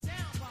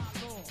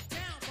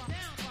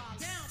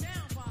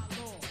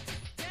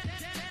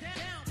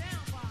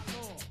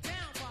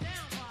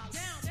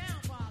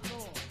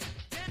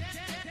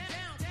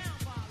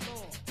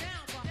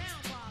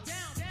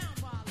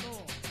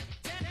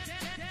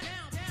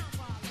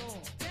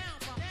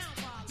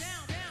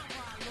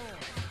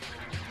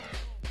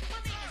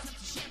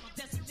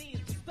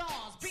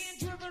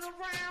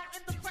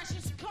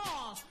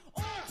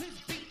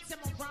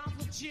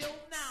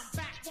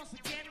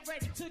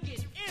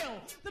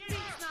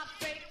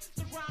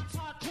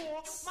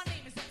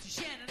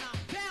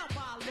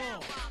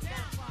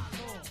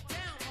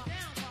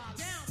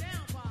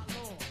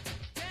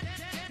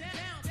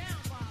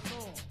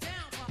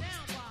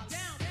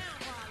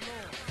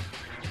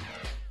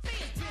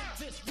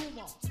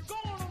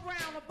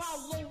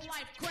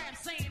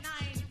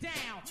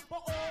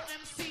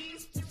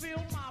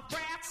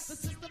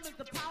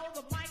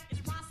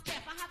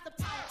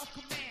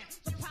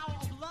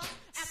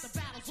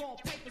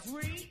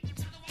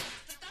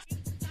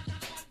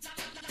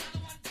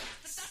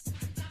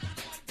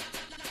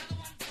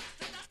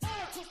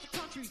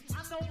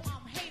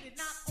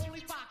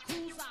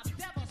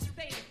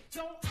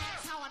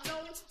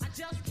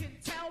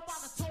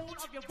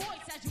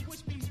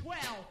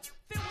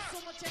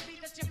envy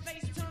that your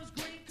face turns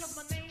green, cause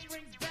my name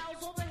rings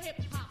bells on the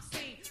hip-hop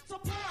scene. So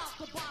pour out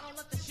the bottle,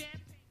 let the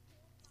champagne...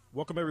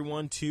 Welcome,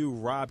 everyone, to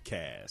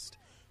Robcast.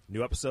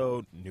 New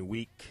episode, new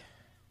week.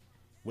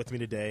 With me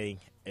today,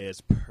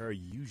 as per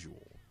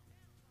usual,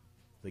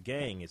 the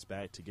gang is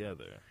back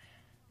together.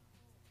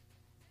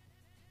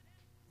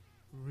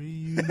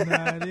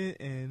 Reunited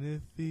and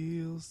it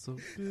feels so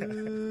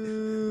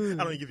good.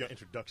 I don't even give you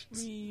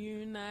introductions.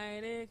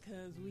 Reunited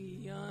because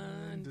we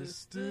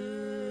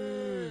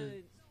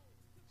understood.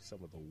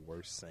 Some of the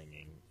worst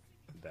singing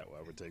that will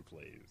ever take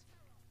place.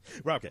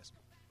 Robcast.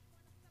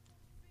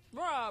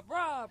 Rob.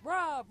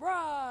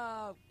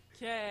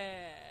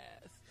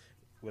 Cast.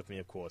 With me,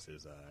 of course,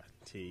 is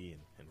T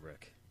and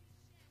Rick.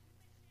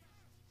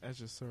 At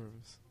your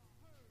service.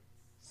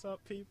 What's up,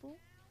 people?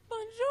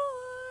 Bonjour.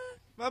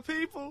 My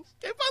people.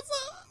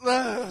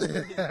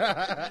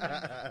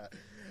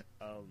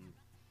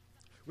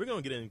 We're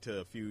going to get into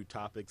a few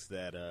topics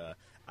that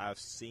I've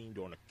seen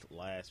during the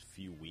last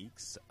few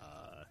weeks.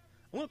 I'm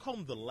going to call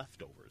them the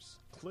leftovers.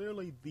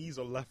 Clearly, these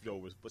are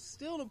leftovers, but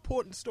still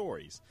important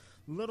stories.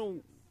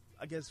 Little,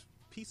 I guess,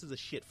 pieces of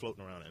shit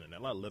floating around the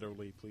internet. Not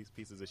literally, please,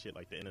 pieces of shit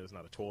like the internet's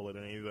not a toilet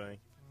or anything.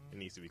 It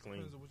needs to be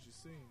clean. Depends on what you've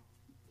seen.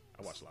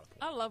 I watch a lot of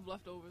porn. I love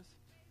leftovers.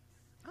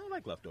 I don't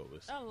like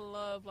leftovers. I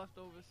love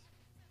leftovers.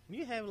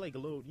 You have like a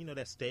little,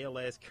 that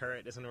stale-ass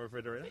carrot that's in the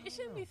refrigerator. It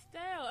shouldn't be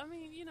stale. I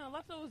mean,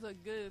 leftovers are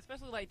good,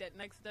 especially like that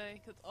next day,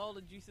 because all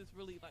the juices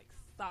really like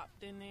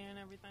stopped in there and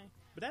everything.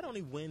 But that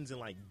only wins in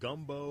like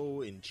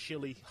gumbo and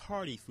chili,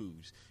 hearty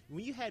foods.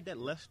 When you had that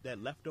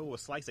leftover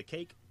slice of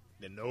cake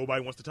that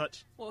nobody wants to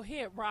touch. Well,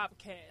 here at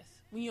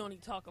Robcast, we only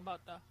talk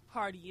about the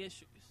hearty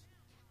issues.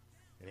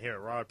 And here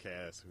at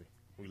Robcast,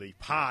 we leave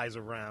pies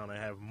around and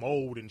have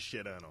mold and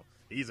shit on them.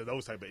 These are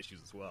those type of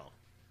issues as well.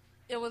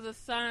 It was a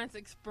science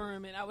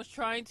experiment. I was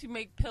trying to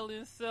make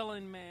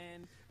penicillin,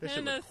 man. That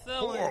shit was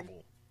Penicillin.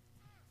 horrible.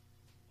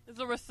 It's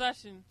a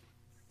recession.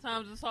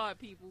 Times is hard,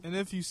 people. And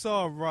if you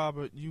saw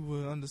Robert, you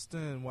would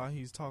understand why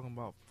he's talking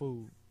about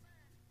food.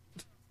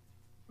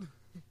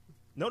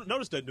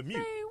 Notice the mute.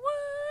 Say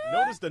what?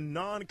 Notice the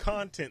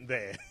non-content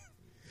there.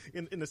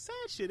 And the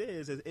sad shit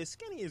is, as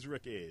skinny as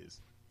Rick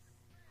is,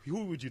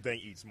 who would you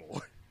think eats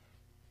more?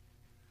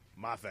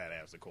 My fat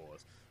ass, of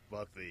course.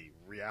 But the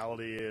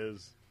reality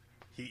is,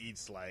 he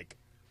eats like...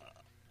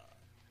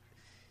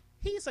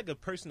 he's like a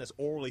person that's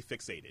orally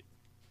fixated.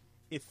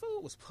 If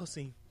food was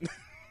pussy...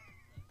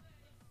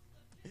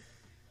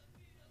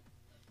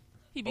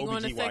 He be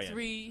going to sex OBGYN.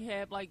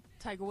 rehab like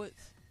Tiger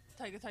Woods.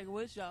 Tiger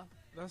Woods, y'all.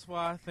 That's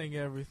why I think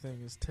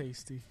everything is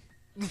tasty.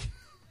 Say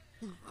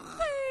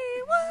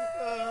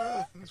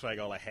what? That's why I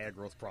got like hair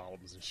growth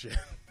problems and shit.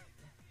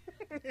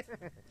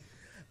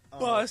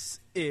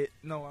 Bust it.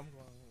 No, I'm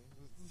going.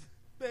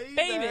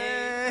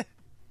 Baby.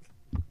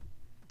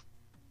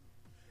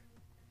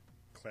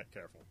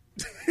 Careful.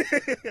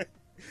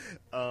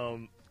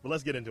 But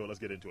let's get into it.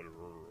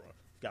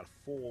 Got a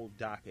full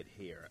docket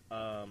here.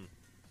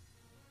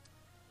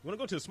 You want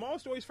to go to the small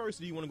stories first,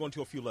 or do you want to go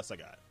into a few lists I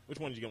got? Which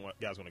one do you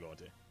guys want to go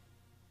into?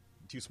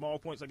 2 small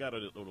points I got, or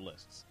the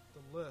list?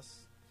 The list.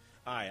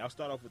 All right, I'll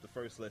start off with the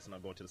first list, and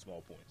I'll go into the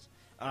small points.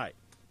 All right,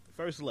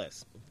 first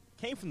list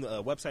came from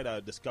the website I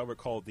discovered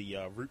called the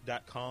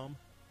Root.com.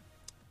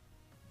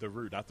 The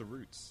Root, not the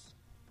Roots.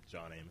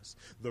 John Amos.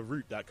 The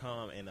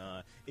Root.com, and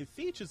it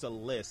features a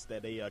list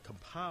that they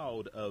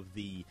compiled of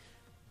the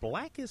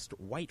blackest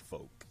white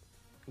folk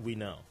we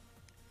know.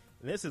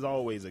 And this is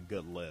always a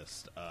good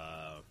list.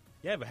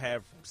 You ever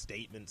have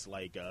statements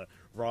like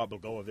Rod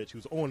Blagojevich,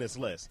 who's on this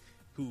list,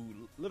 who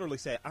literally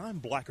said, "I'm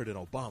blacker than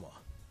Obama."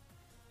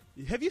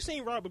 Have you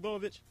seen Rod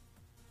Blagojevich?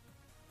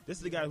 This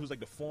is the guy who's like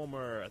the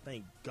former, I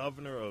think,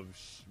 governor of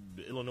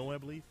Illinois, I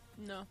believe.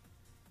 No.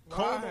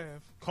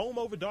 Comb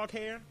over, dark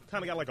hair,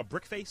 kind of got like a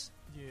brick face.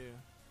 Yeah.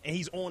 And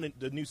he's on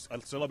the new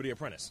Celebrity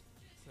Apprentice.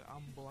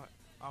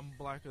 I'm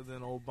blacker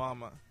than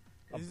Obama.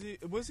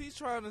 Was he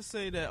trying to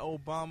say that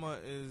Obama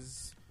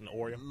is An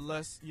Oreo.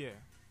 less? Yeah.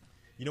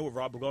 You know what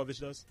Rod Blagojevich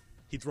does?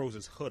 He throws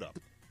his hood up.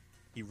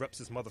 He reps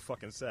his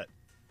motherfucking set.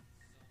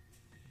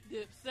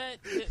 Dipset.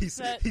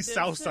 He's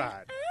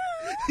Southside.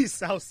 He's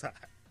Southside.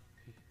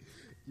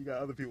 You got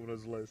other people on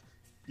this list.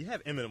 You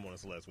have Eminem on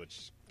this list,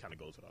 which kind of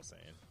goes without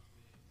saying.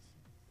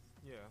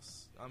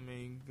 Yes. I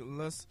mean,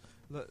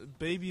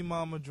 baby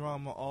mama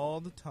drama all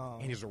the time.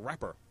 And he's a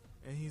rapper.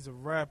 And he's a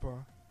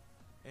rapper.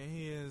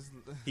 And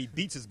He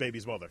beats his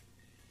baby's mother.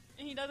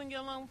 And he doesn't get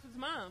along with his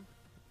mom.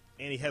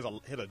 And he had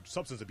a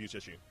substance abuse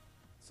issue.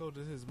 So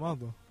did his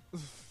mother.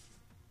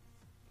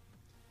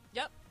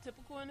 Yep,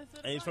 typical innocent.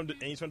 And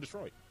he's from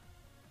Detroit.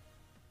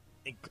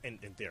 In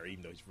theory,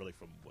 even though he's really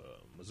from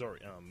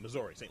Missouri,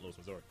 St. Louis,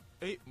 Missouri.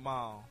 8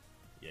 Mile.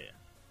 Yeah.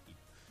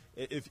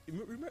 If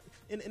remember,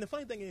 and the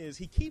funny thing is,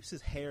 he keeps his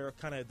hair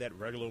kind of that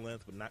regular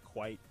length, but not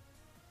quite.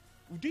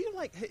 Do you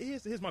like?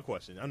 Here's my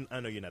question. I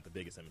know you're not the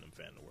biggest Eminem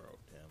fan in the world.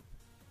 Yeah,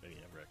 maybe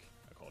Rick.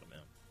 I called him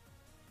out.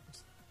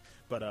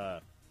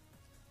 But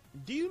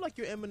do you like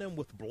your Eminem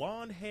with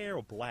blonde hair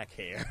or black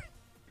hair?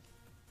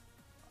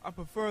 I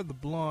prefer the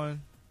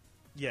blonde.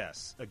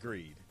 Yes,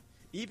 agreed.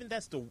 Even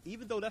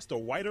though that's the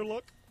whiter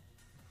look,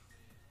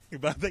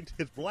 but I think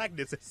his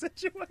blackness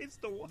accentuates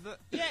the white.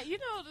 Yeah, you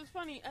know, it's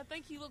funny. I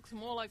think he looks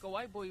more like a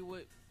white boy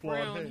with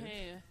Blonde brown hair.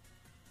 hair.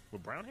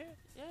 With brown hair?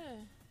 Yeah.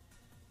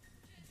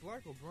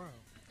 Black or brown?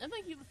 I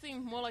think he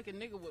seems more like a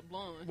nigga with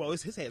blonde. Well,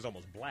 his hair is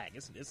almost black.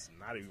 It's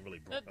not even really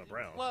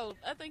brown. Well,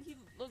 I think he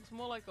looks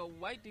more like a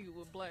white dude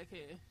with black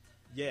hair.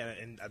 Yeah,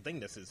 and I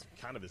think this is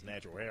kind of his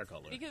natural hair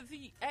color. Because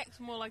he acts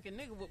more like a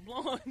nigga with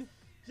blonde.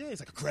 Yeah, it's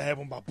like a crab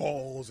on my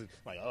balls, and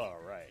like, all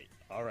right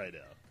now,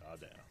 calm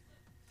down.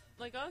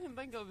 Like, all I can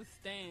think of is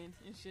Stan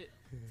and shit.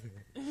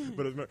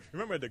 But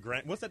remember at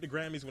the what's at the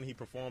Grammys when he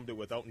performed it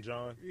with Elton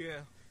John? Yeah.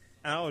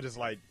 And I was just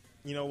like,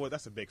 you know what?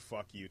 That's a big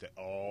fuck you to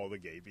all the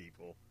gay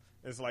people.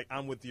 It's like,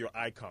 I'm with your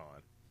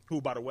icon.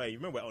 Who, by the way, you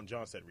remember what Elton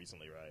John said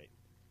recently, right?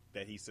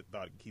 That he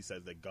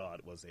says that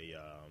God was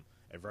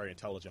a very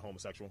intelligent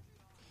homosexual.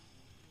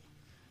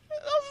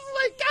 I was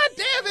like, God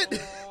damn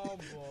it! Oh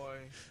boy.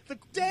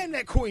 Damn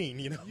that queen,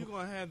 you know. You're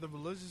gonna have the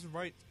religious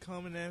right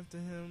coming after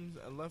him,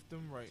 left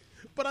and right.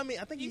 But I mean,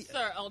 I think He's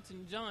Sir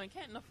Elton John.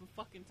 Can't nothing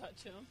fucking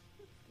touch him.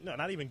 No,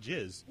 not even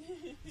jizz.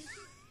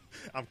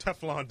 I'm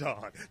Teflon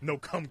Don. No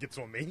cum gets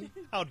on me.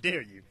 How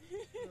dare you?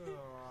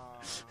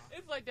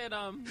 It's like that,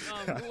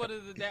 what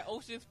is it, that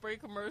Ocean Spray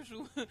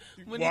commercial?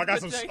 Well, I got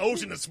some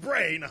ocean to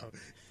spray. No.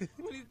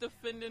 When he's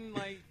defending,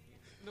 like,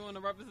 doing a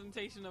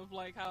representation of,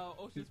 like, how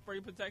Ocean Spray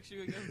protects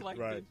you against, like,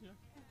 Right.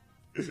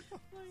 like,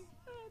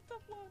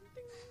 Teflon,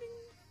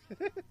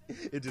 ding,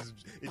 ding.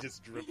 It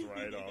just dripped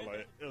right off.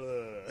 Like,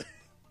 ugh.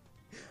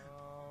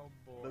 Oh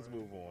boy. Let's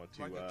move on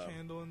to Like a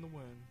candle in the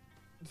wind.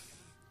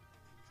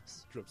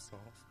 drips off.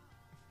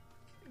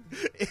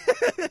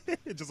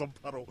 Just a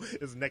puddle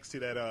is next to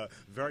that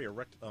very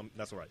erect.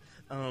 That's all right.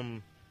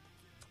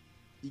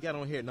 You got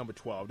on here at number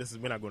 12. This is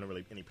we're not going to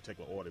really any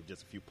particular order.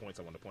 Just a few points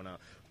I want to point out.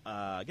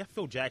 I got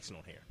Phil Jackson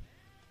on here,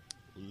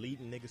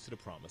 leading niggas to the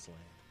promised land.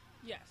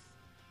 Yes.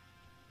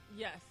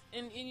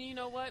 And you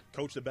know what?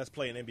 Coach the best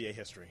player in NBA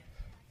history.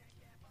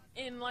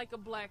 And like a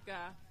black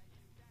guy,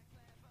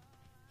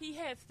 he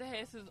has to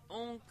have his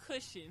own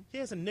cushion. He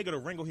has a nigga to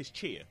wrangle his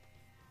chair.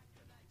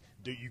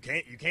 Dude, you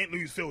can't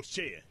lose Phil's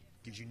chair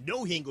because you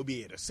know he ain't gonna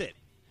be able to sit.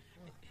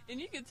 And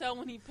you can tell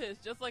when he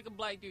pissed, just like a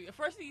black dude. At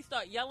first he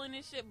start yelling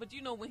and shit, but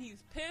you know when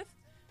he's pissed,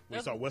 When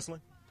he start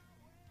whistling.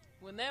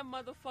 when that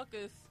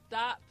motherfucker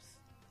stops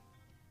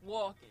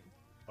walking.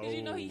 Because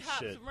you know he hops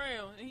shit.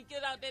 around and he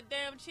get out that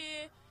damn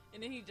chair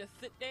and then he just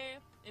sit there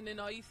and then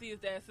all you see is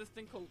the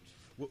assistant coach.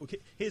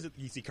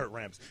 You see Kurt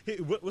Rambis.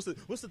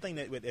 What's the thing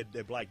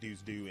that black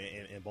dudes do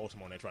in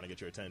Baltimore when they're trying to get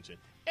your attention?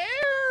 Air!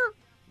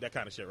 That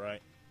kind of shit,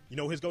 right? You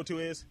know what his go-to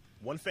is?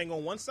 One finger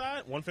on one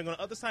side, one finger on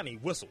the other side, and he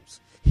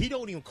whistles. He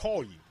don't even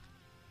call you.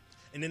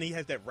 And then he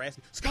has that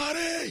raspy,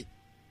 Scotty!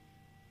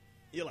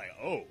 You're like,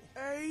 oh.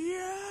 Hey,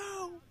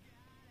 yo!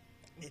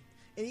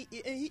 And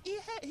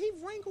he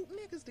wrangled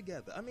niggas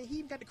together. I mean, he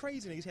even got the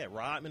crazy niggas. He had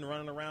Rodman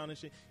running around and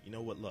shit. You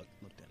know what? Look,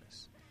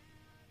 Dennis.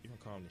 You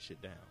gonna calm this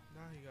shit down.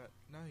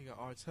 Now he got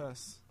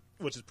Artest.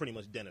 Which is pretty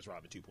much Dennis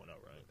Rodman 2.0,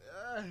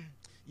 right?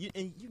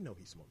 And you know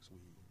he smokes weed.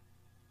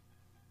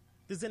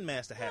 The Zen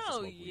Master has to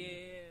smoke weed.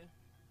 Yeah.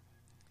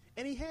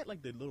 And he had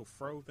like the little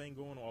fro thing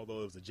going, although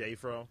it was a J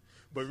fro.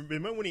 But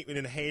remember when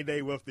in the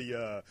heyday with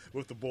the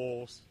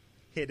Bulls,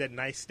 he had that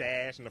nice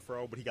stash and the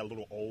fro, but he got a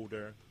little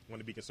older, wanted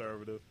to be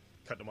conservative,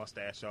 cut the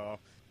mustache off,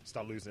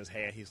 started losing his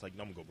hair. He's like,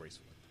 no, I'm gonna go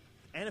gracefully.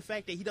 And the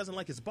fact that he doesn't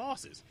like his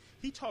bosses,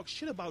 he talks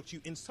shit about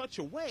you in such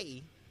a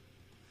way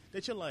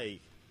that you're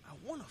like, I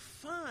want to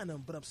find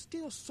him, but I'm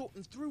still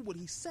sorting through what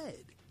he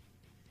said.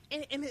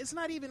 And it's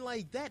not even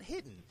like that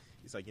hidden.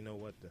 He's like, you know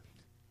what,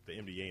 the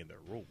NBA and their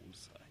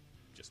rules, I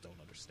just don't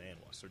understand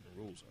why certain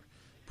rules are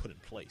put in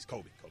place.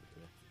 Kobe, come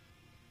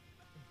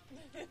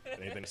on.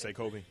 Anything to say,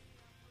 Kobe?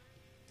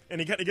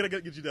 And he gotta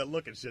get you that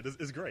look and shit.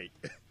 It's great.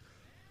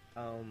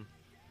 Emeril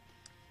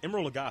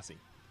Lagasse.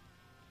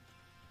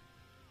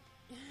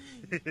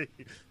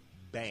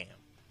 Bam.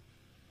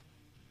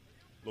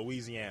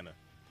 Louisiana.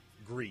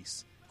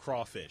 Grease.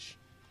 Crawfish.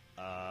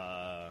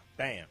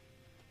 Bam.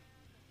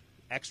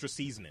 Extra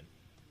seasoning.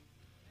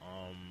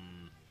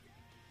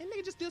 And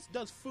nigga just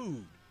does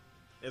food.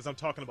 As I'm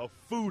talking about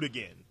food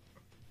again.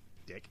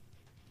 Dick.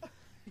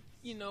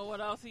 You know what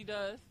else he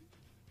does?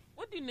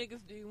 What do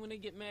niggas do when they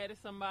get mad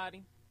at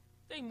somebody?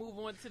 They move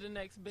on to the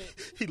next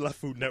bitch. He left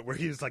Food Network.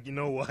 He was like, you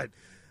know what?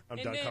 I'm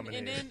done coming in.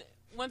 And then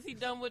once he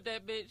done with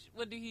that bitch,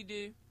 what do he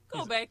do?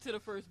 Go back to the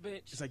first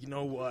bitch. He's like, you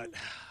know what?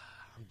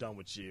 I'm done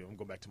with you. I'm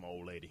going back to my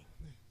old lady.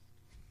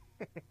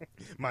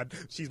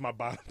 She's my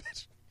bottom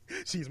bitch.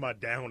 She's my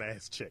down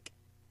ass chick.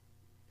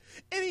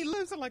 And he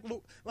lives in like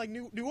New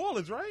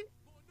Orleans, right?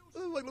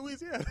 Like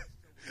Louisiana.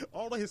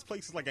 All of his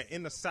places like are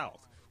in the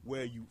South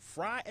where you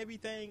fry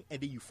everything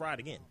and then you fry it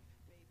again.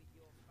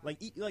 Like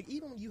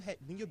even when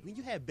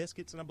you have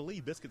biscuits, and I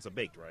believe biscuits are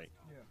baked, right?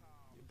 Yeah.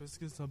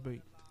 Biscuits are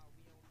baked.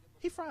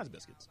 He fries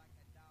biscuits.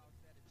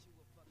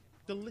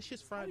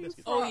 Delicious fried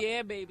biscuits. Oh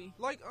yeah, baby.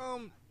 Like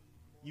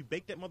You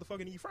bake that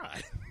motherfucker and you fry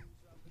it.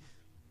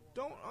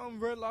 don't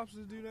Red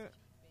Lobster do that?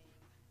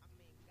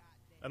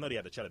 I know they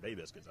had the cheddar bay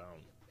biscuits. I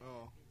don't.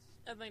 Oh.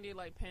 I think they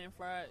like pan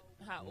fried,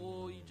 hot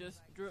oil. You just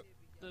drip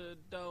the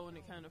dough and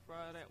it kind of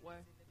fry that way.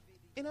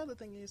 Another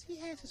thing is, he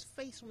has his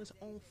face on his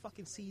own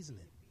fucking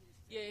seasoning.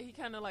 Yeah, he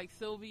kind of like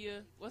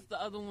Sylvia. What's the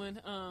other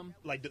one?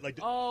 Like the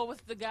Oh,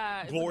 what's the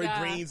guy? It's glory the guy.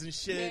 greens and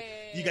shit.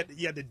 Yeah.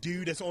 You got the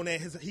dude that's on there.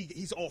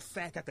 He's all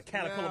fat, got the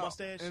caterpillar Now,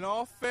 mustache. in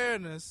all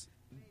fairness,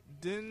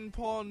 didn't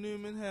Paul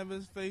Newman have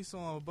his face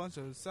on a bunch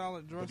of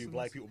salad But dressings? do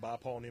black people buy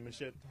Paul Newman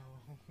shit?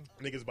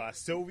 Niggas buy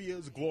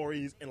Sylvia's,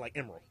 Glory's, and like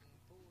Emerald.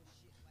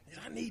 And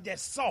I need that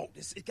salt.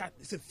 It's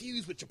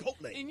infused with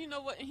Chipotle. And you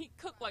know what? And he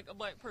cooked like a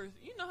black person.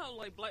 You know how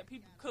like black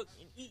people cook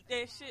and eat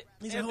that shit?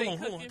 He's as like, they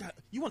hold on. cooking?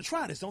 You want to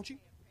try this, don't you?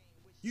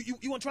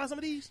 You want to try some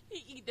of these?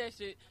 He eat that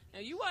shit. Now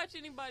you watch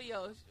anybody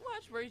else.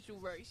 Watch Rachel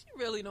Ray. She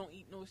really don't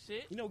eat no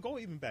shit. You know, go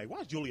even back.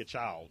 Watch Julia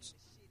Childs.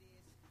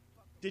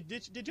 Did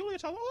Julia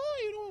Childs? Oh,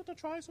 you know what? To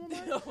try some of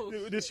mine.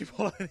 No. Did she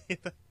pull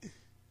anything?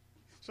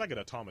 She's like an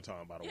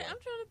automaton, by the way. Yeah, I'm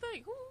trying to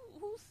think.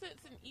 Who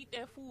sits and eat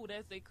that food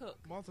as they cook?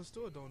 Martha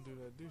Stewart don't do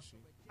that, do she?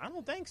 I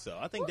don't think so.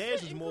 I think Who theirs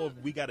said is you more of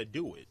could? we got to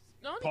do it.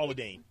 No, Paula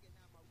Deen.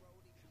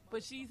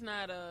 But she's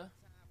not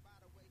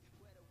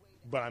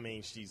But I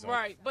mean, she's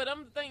right. But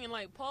I'm thinking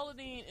like Paula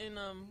Deen and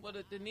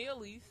the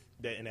Neelys.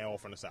 And they're all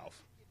from the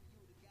South.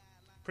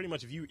 Pretty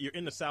much, if you're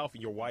in the South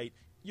and you're white,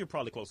 you're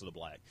probably closer to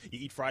black. You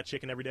eat fried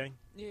chicken every day.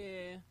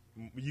 Yeah.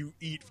 You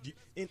eat.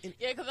 Yeah,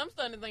 because I'm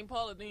starting to think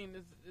Paula Deen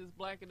is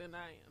blacker than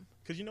I am.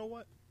 Because you know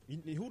what?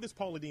 Who does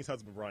Paula Deen's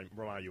husband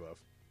remind you of?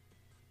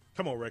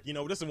 Come on, Rick. You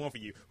know, this is one for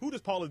you. Who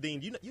does Paula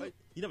Deen? You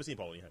never seen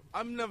Paula Deen? Have you?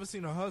 I've never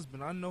seen her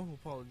husband. I know who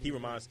Paula Deen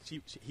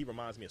He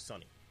reminds me of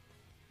Sonny.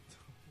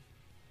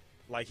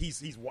 Like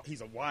he's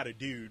a wider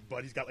dude,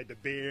 but he's got like the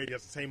beard. He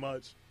doesn't say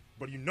much,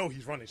 but you know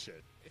he's running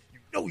shit. You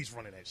know he's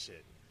running that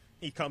shit.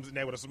 He comes in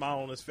there with a smile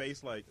on his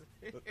face, like,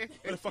 "What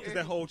the fuck is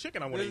that whole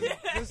chicken I want to eat?"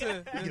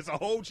 He gets a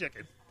whole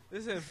chicken.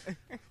 Listen,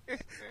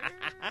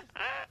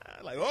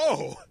 Like,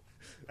 oh,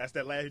 that's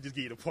that lad who just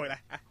gave you the point.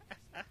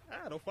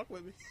 Don't fuck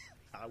with me.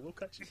 I will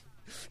cut you.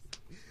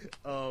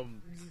 Let's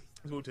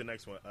move to the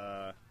next one.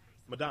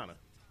 Madonna.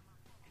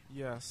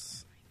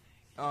 yes.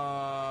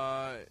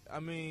 I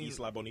mean,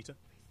 Isla Bonita.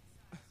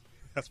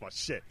 That's my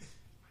shit.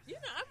 You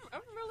know,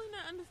 I'm really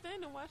not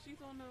understanding why she's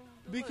on the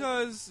list.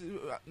 because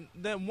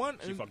that one,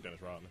 She fucked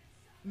Dennis Rodman.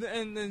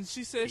 and then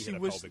she said He she hit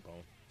a wished pelvic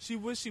bone. she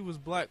wished she was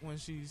black when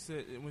she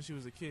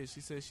was a kid.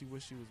 She said she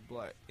wished she was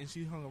black, and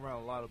she hung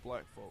around a lot of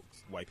black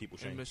folks White people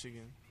in shame.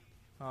 Michigan,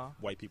 huh?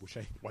 White people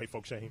shame. White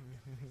folk shame.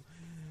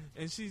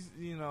 And she's,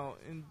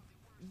 and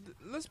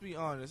let's be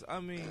honest. I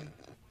mean,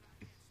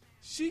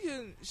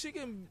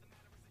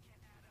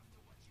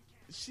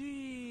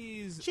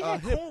 she's She a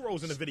had hip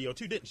cornrows in the video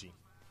too, didn't she?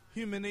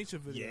 Human Nature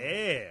video.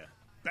 Yeah.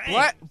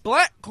 Bang.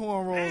 Black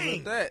cornrows Bang.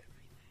 at that.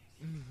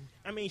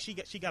 I mean, she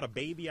got a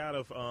baby out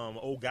of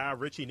old Guy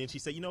Ritchie, and then she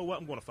said, "You know what?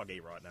 I'm going to fuck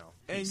A-Rod now."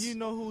 And Peace. you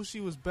know who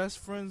she was best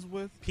friends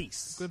with?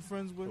 Peace. Good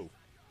friends with? Who?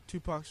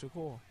 Tupac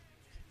Shakur.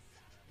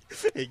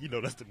 Hey, you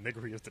know that's the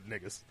niggeriest of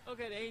niggas.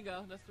 Okay, there you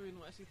go. That's the reason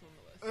why she's on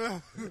the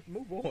list.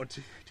 Move on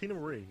to Tina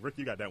Marie. Rick,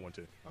 you got that one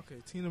too. Okay,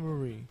 Tina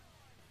Marie.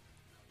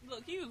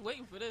 Look, he was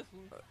waiting for this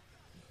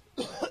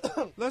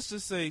one. Let's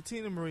just say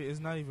Tina Marie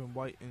is not even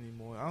white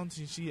anymore. I don't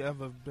think she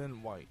ever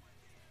been white.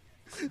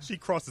 She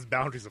crosses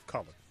boundaries of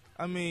color.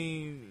 I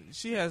mean,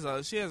 she has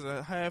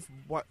a half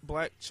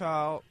black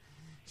child.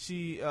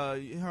 Her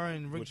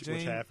and Rick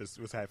James.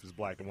 Which half is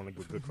black? The one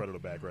with good credit or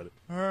bad credit?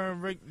 Her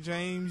and Rick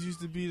James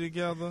used to be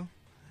together.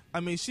 I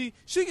mean, she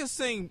can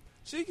sing.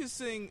 She can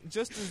sing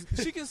just as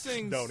she can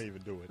sing. Don't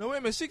even do it. No, wait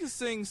a minute. She can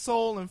sing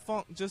soul and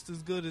funk just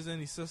as good as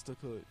any sister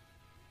could.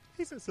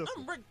 He said, "Sister."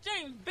 I'm Rick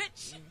James,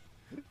 bitch.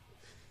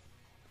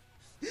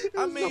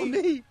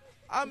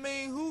 I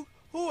mean,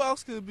 who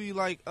else could be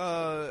like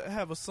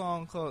have a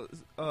song called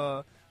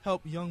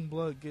 "Help Young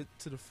Blood Get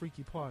to the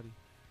Freaky Party"?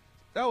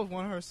 That was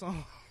one of her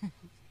songs.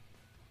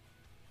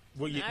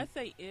 What year, I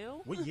say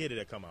ill. what year did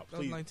that come out? That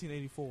was Please.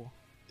 1984.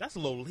 That's a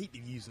little late to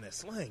be using that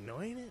slang,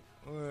 no, ain't it?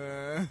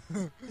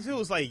 If it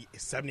was like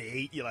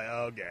 78, you're like,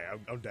 okay,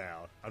 I'm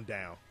down. I'm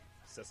down.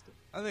 Sister.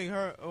 I think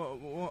her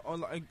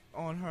like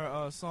on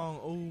her song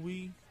 "Ooh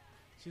Wee,"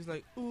 she's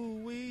like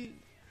 "Ooh Wee,"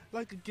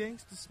 like a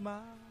gangster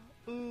smile.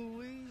 Ooh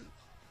wee.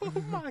 Oh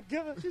my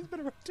God, she's been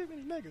around too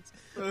many niggas.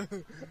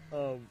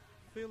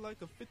 Feel like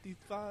a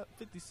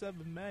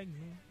 57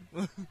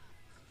 Magnum.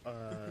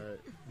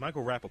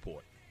 Michael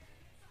Rappaport.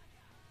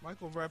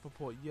 Michael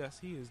Rappaport, yes,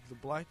 he is the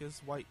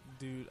blackest white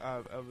dude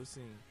I've ever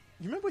seen.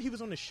 You remember he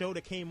was on the show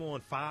that came on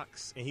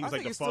Fox, and he was I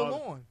like think the it's father.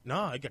 still on.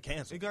 Nah, it got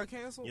canceled. It got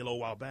canceled? A little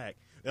while back.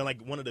 And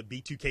like one of the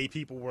B2K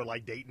people were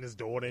like dating his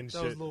daughter and That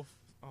shit. was Lil.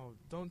 Oh,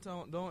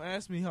 don't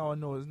ask me how I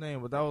know his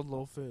name, but that was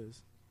Lil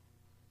Fizz.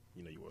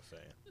 You know you were a fan.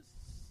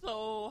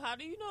 So, how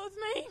do you know his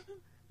name?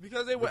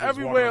 Because they were He was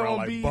everywhere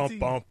walking around on like,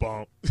 BET.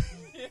 bump.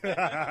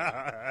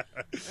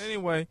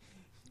 Anyway,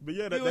 But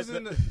yeah, He was that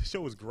in the-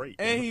 show was great.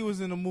 and he was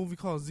in a movie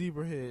called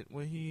Zebrahead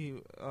when he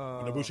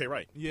Nabushe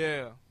Wright.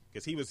 Yeah.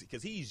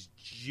 Because he's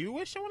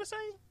Jewish, I want to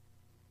say.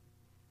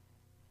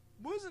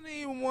 Wasn't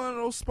he in one of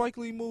those Spike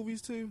Lee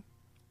movies too?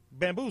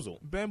 Bamboozled.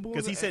 Bamboozled.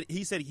 Because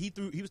he said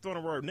he was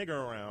throwing the word nigger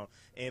around,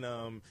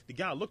 and the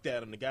guy looked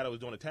at him. The guy that was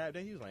doing the tap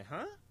dance, he was like,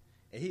 "Huh?"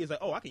 And he was like,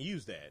 "Oh, I can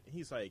use that." And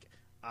he's like,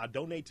 "I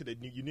donate to the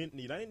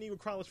United Negro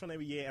College Fund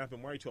every year, and I've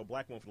been married to a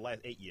black woman for the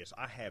last 8 years, so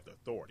I have the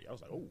authority." I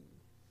was like, "Oh,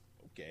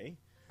 okay."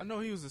 I know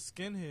he was a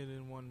skinhead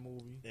in one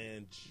movie.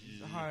 And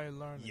Higher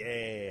Learner.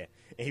 yeah,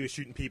 and he was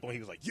shooting people, and he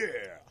was like,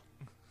 "Yeah."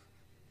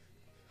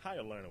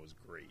 Higher Learner was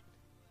great.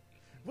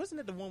 Wasn't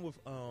it the one with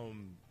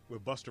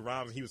Busta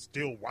Rhymes? And he was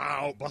still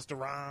wild, Busta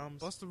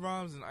Rhymes. Busta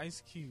Rhymes and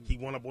Ice Cube. He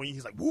won up on you.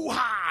 He's like,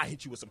 "Woo-ha!"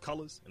 Hit you with some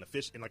colors and a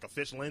fish and like a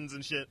fish lens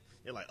and shit.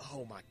 You're like,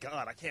 "Oh my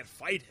god, I can't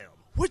fight him."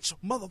 Which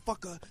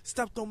motherfucker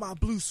stepped on my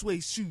blue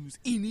suede shoes?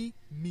 Eeny,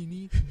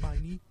 meeny,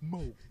 miny,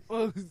 mo.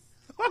 Oh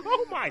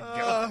my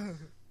god.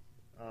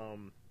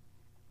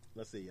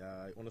 Let's see.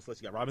 On this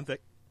list, you got Robin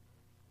Thicke.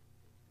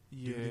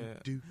 Yeah,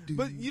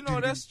 but you know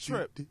that's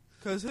trip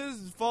because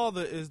his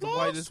father is the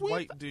whitest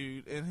white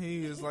dude, and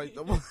he is like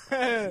the one.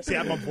 See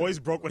how my voice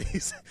broke when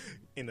he's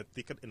in the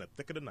thick of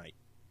the night.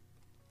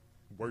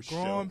 Worst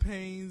Growing show.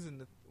 Pains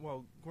and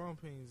Growing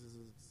Pains is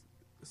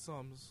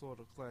some sort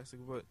of classic,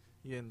 but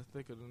yeah, In the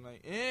Thick of the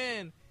Night,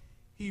 and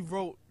he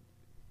wrote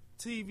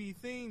TV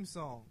theme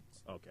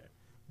songs. Okay.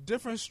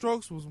 Different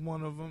Strokes was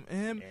one of them.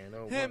 It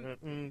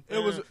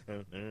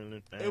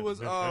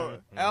was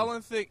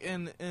Alan Thicke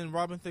and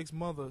Robin Thicke's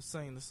mother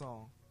sang the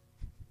song.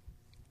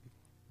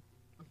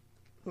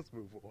 Let's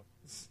move on.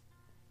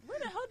 Where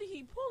the hell did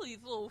he pull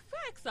these little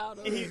facts out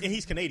of? And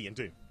he's Canadian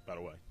too, by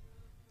the way.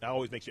 That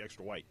always makes you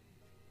extra white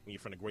when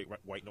you're from the Great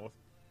White North.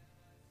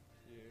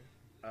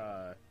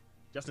 Yeah.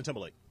 Justin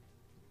Timberlake.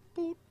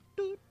 He's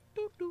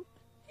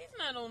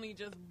not only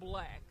just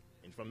black.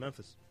 He's from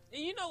Memphis.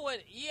 And you know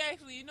what?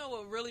 You know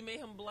what really made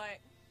him black?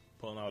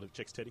 Pulling out a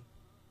chick's titty.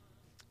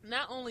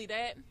 Not only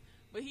that,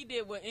 but he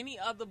did what any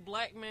other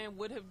black man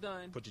would have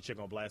done. Put your chick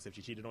on blast if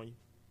she cheated on you.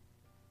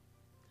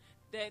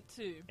 That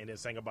too. And then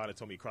sang about it,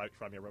 told me, cry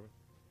me a river.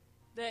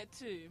 That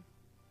too.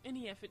 And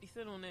he had 50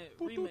 Cent on that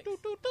remix.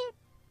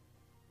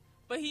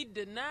 But he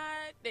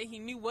denied that he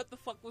knew what the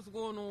fuck was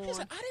going on. He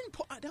said, "I didn't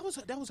put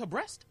that was her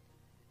breast."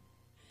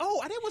 Oh,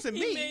 that wasn't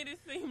me. He made it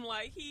seem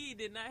like he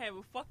did not have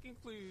a fucking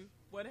clue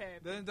what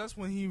happened. That's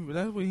when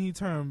he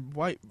turned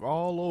white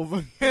all over.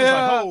 He was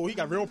like, "Oh, he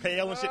got real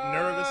pale and shit,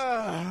 nervous."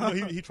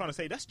 You know, he trying to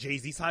say that's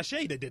Jay-Z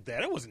Sashay that did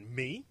that. That wasn't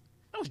me.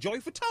 That was Joey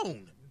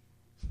Fatone.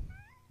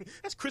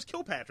 That's Chris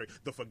Kilpatrick,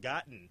 the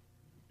forgotten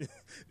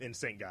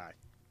NSYNC guy.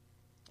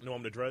 You know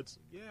him, the Dreads?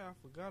 Yeah, I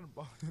forgot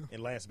about him.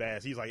 And Lance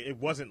Bass. He's like, it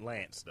wasn't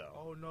Lance though.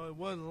 Oh no, it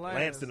wasn't Lance.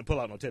 Lance didn't pull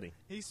out no titty.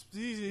 He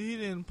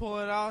didn't pull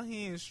it out.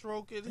 He didn't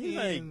stroke it. He's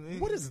like,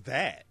 what is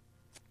that?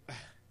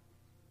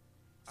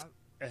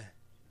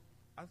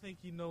 I think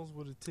he knows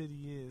what a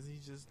titty is. He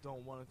just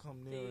don't want to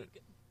come near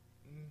it.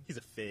 He's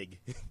a fig.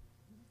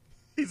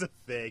 He's a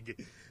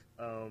fig.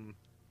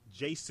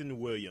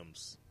 Jason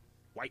Williams.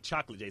 White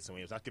chocolate Jason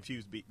Williams. I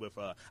confused with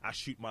I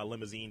shoot my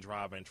limousine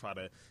driver and try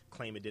to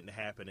claim it didn't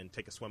happen and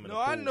take a swim in the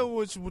pool. I know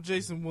which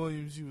Jason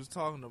Williams you was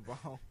talking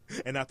about.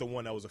 And not the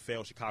one that was a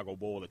failed Chicago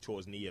Bull that tore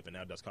his knee up and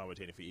now does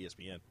commentating for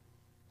ESPN.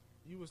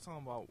 You was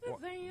talking about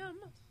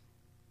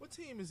what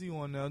team is he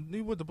on now?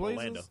 He with the Blazers?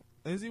 Orlando.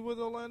 Is he with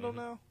Orlando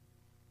now?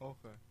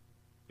 Okay.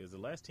 Because the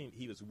last team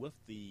he was with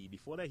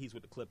before that he's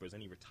with the Clippers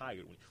and he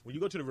retired. When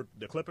you go to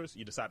the Clippers,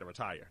 you decide to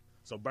retire.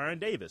 So Baron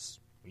Davis,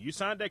 when you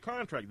signed that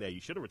contract there, you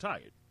should have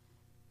retired.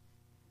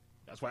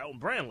 That's why Elton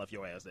Brand left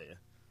your ass there.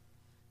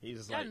 He's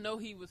just like, I know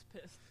he was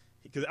pissed.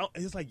 Because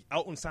it's like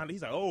Elton signed.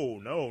 He's like, "Oh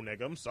no,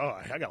 nigga, I'm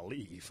sorry, I gotta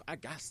leave. I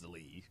got to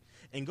leave,"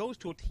 and goes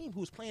to a team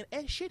who's playing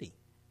as shitty.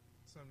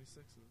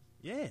 76ers.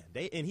 Yeah,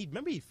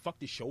 he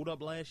fucked his shoulder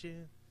up last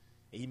year,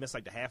 and he missed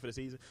like the half of the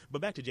season. But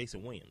back to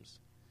Jason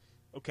Williams.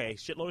 Okay,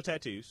 shitload of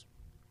tattoos.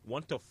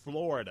 Went to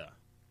Florida.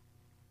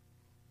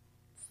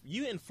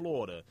 You in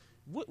Florida?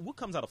 What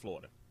comes out of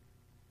Florida?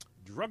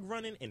 Drug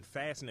running and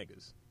fast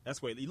niggas.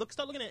 That's where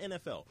start looking at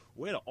NFL.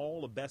 Where do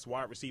all the best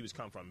wide receivers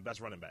come from?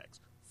 Best running backs.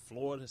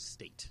 Florida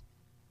State.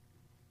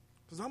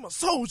 Cause I'm a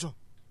soldier.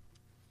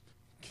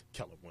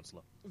 Keller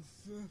Winslow.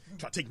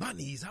 Try to take my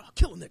knees out. I'll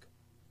kill a nigga.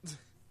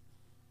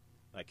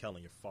 Like Keller,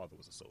 your father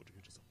was a soldier.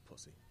 You're just a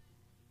pussy.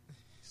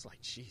 It's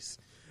like, jeez.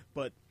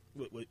 But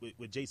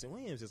with Jason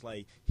Williams, it's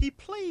like he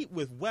played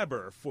with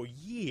Weber for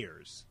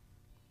years.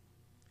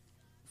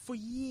 For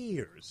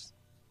years.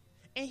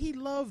 And he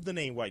loved the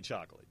name White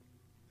Chocolate.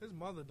 His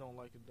mother don't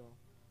like it though.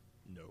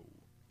 No.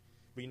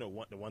 But you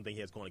know the one thing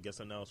he has going against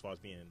him now as far as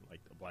being like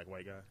a black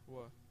white guy?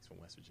 What? He's from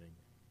West Virginia.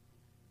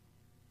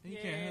 He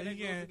that can't.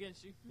 goes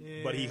against you.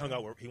 Yeah. But he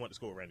went to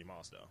school with Randy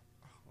Moss though.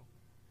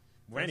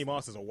 Randy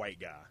Moss is a white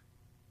guy.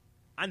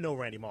 I know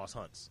Randy Moss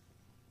hunts.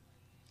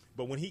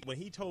 But when he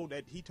told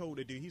the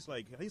dude, he's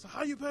like,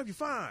 how you have your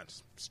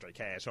fines? Straight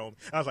cash, homie.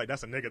 I was like,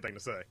 that's a nigga thing to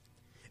say.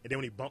 And then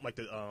when he bumped like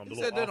the he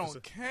little said that officer,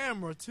 on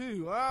camera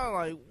too. I was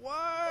like,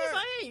 what? he's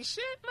like, ain't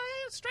shit,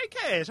 man. Straight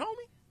cash,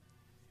 homie.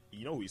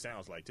 You know who he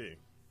sounds like too.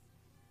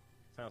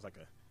 Sounds like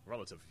a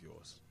relative of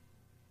yours.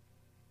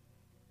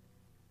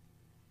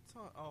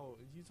 Oh,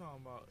 you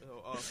talking about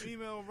a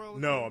female relative?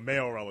 No, a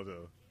male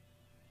relative.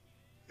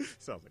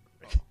 Sounds like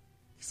Greg.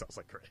 He sounds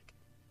like Greg.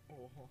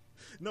 Oh.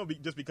 No,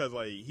 just because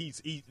like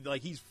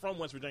he's from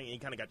West Virginia and he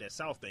kind of got that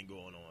South thing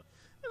going on.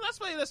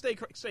 And let's stay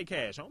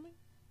cash, homie.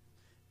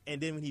 And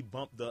then when he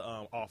bumped the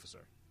officer,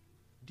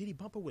 did he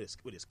bump her with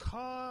his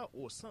car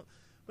or something?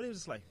 But it was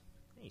just like,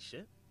 ain't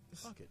shit.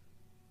 Fuck it.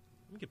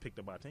 We get picked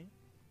up by a team.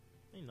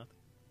 Ain't nothing.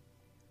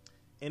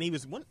 And he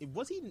wasn't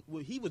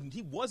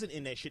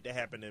in that shit that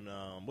happened in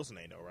what's the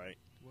name though, right?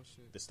 What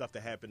shit? The stuff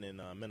that happened in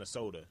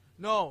Minnesota.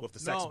 No, with the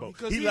sex boat.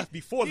 because He left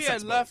before the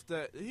sex boat.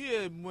 He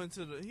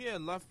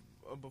had left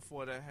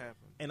before that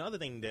happened. And the other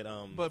thing that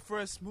But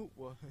Fred Smoot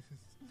was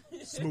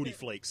Smoothie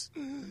Flakes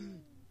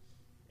and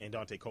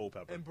Dante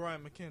Culpepper, and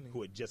Brian McKinney,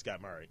 who had just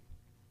got married.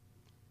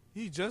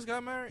 He just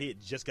got married. He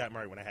had just got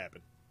married when it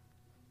happened.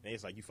 And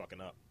it's like, you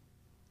fucking up.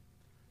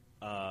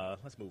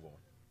 Let's move on.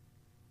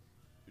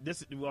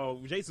 Jason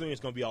Williams is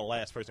going to be our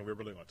last person we're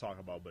really going to talk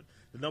about, but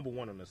the number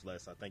one on this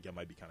list, I think y'all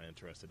might be kind of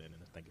interested in, and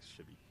I think it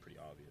should be pretty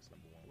obvious.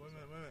 Number one. Wait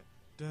a minute.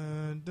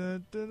 Dun,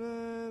 dun, dun,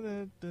 dun,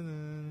 dun,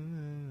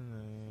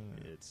 dun.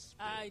 It's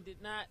I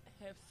did not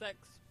have sex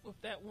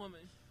with that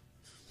woman.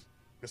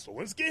 Mr.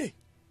 Lewinsky.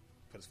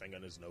 Put his finger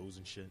on his nose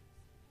and shit.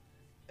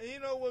 And you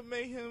know what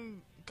made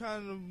him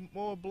kind of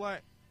more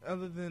black,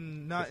 other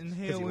than not Because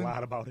inhaling? he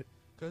lied about it.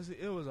 Because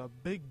it was a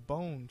big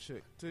bone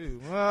chick too.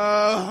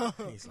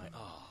 He's like,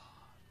 oh,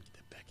 let me get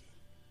that Becky.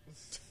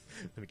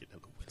 Let me get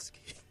that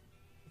Lewinsky.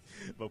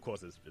 But of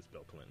course, it's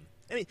Bill Clinton.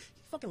 And he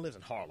fucking lives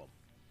in Harlem.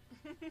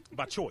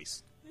 By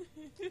choice.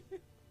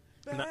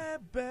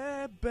 Bad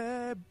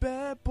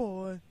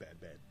boy.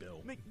 Bad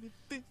Bill. Make me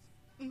feel.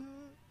 Hey,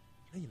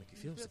 you make you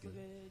feel so good.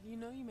 You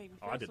know, you make me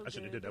feel Oh, I so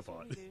should have good. did that That's what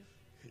part. we did.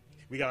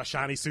 We got our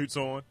shiny suits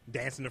on,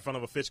 dancing in front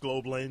of a fish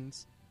globe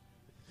lens.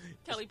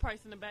 Kelly Price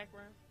in the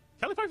background.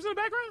 Kelly Piper's in the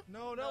background?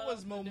 No, that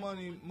was more different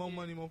money, one, more yeah.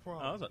 money, more Oh,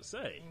 I was problems. about to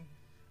say.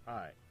 All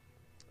right.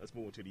 Let's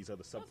move on to these other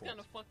That's kind subforms.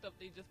 of fucked up.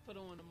 They just put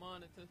her on the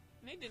monitor.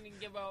 They didn't even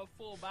give her a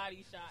full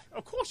body shot.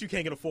 Of course you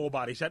can't get a full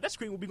body shot. That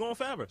screen will be going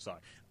forever. Sorry.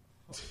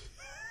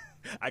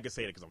 I can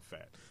say it because I'm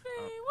fat. Say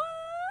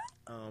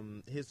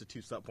what? Here's the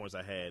two subpoints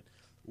I had.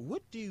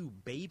 What do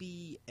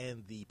Baby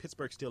and the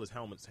Pittsburgh Steelers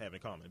helmets have in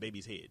common?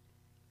 Baby's head.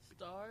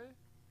 Star?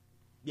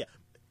 Yeah,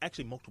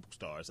 actually multiple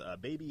stars.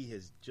 Baby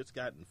has just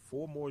gotten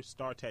 4 more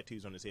star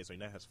tattoos on his head, so he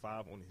now has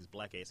 5 on his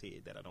black-ass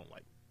head that I don't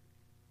like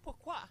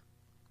Pourquoi?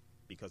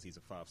 because he's a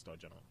 5-star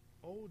general.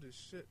 Old as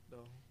shit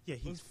though. Yeah,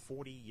 he's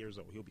 40 years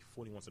old. He'll be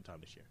 41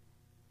 sometime this year.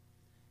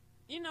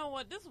 You know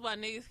what? This is why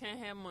niggas can't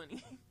have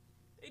money.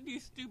 They do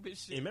stupid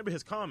shit. And remember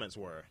his comments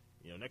were,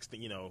 next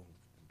thing you know,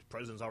 the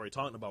president's already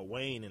talking about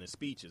Wayne in his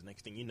speeches.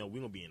 Next thing you know, we're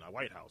going to be in our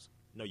White House.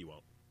 No, you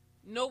won't.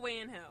 No way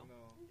in hell. No.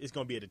 It's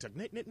going to be a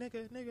detective.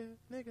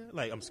 Nigga.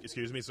 Like,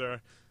 excuse me,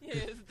 sir. Yeah,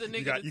 it's the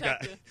nigga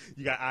detective.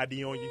 You got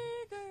ID on you.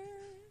 Nigga.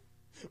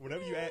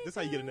 Whenever you ask, that's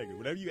how you get a nigga.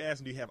 Whenever you ask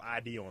them, do you have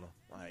ID on them?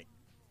 Like,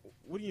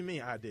 what do you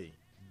mean ID?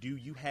 Do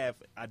you have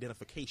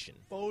identification?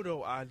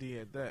 Photo ID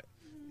at that.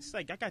 It's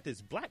like, I got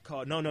this black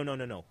card. No.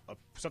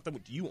 Something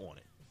with you on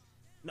it.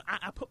 No,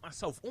 I put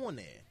myself on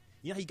there.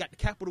 You know how you got the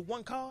Capital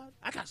One card?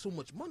 I got so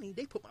much money,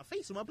 they put my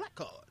face on my black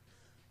card.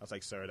 I was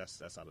like, sir,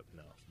 that's out of,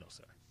 no,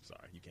 sir.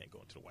 Sorry, you can't go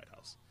into the White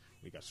House.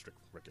 We got strict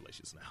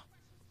regulations now.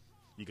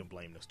 You can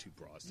blame those 2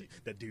 broads.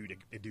 The dude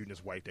and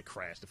his wife that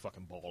crashed the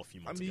fucking ball a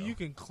few months ago. You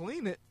can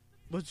clean it,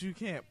 but you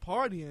can't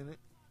party in it.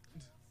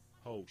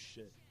 Oh,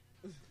 shit.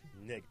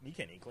 Nick, you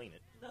can't even clean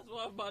it. That's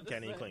what I'm about to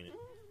Can't say. even clean it.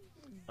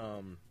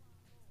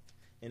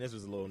 And this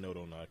was a little note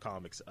on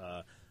comics.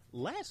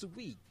 Last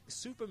week,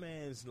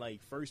 Superman's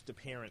first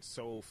appearance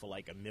sold for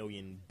 $1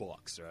 million,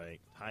 right?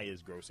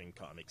 Highest grossing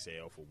comic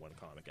sale for one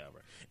comic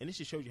ever. And this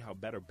just shows you how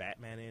better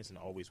Batman is and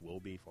always will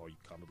be for all you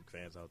comic book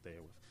fans out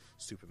there with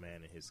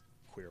Superman and his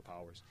queer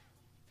powers.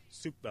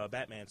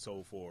 Batman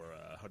sold for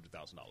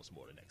 $100,000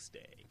 more the next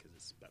day because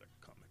it's a better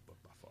comic book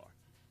by far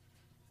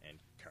and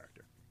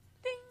character.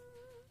 Ding.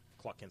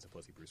 Clark Kent's a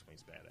pussy. Bruce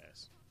Wayne's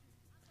badass.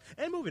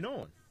 And moving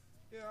on.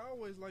 Yeah, I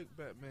always liked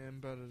Batman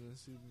better than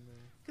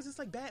Superman. Because it's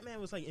like Batman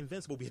was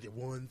invincible, but he did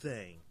one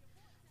thing.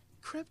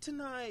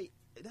 Kryptonite,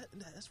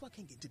 that's why I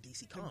can't get into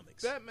DC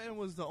Comics. Batman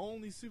was the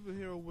only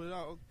superhero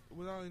without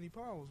any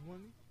powers,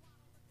 wasn't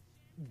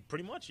he?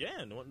 Pretty much,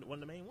 yeah. One of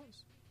the main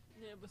ones.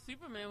 Yeah, but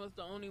Superman was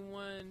the only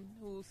one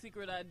whose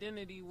secret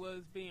identity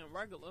was being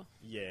regular.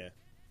 Yeah.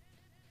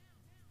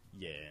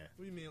 Yeah.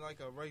 What do you mean, like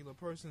a regular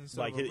person?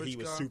 Like a rich he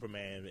was guy?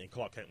 Superman and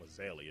Clark Kent was his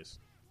alias.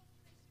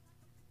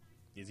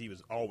 Because he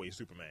was always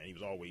Superman. He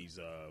was always,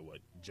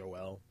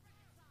 Jor-El.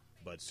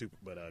 But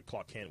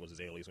Clark Kent was his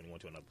alias when he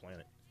went to another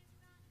planet.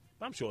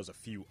 But I'm sure there's a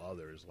few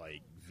others,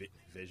 like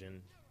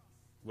Vision.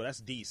 Well, that's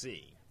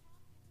DC.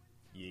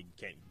 You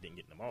didn't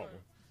get them all.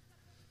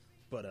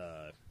 But,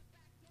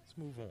 let's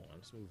move on.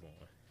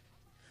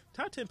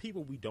 Top 10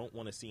 people we don't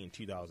want to see in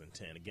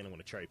 2010. Again, I'm going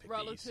to cherry pick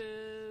Relatives,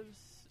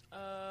 these.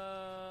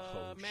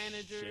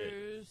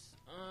 managers,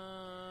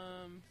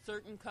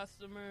 certain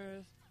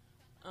customers.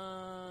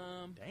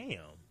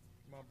 Damn.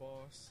 My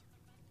boss.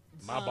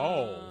 My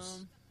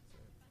balls.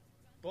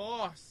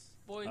 Boss.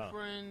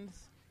 Boyfriends.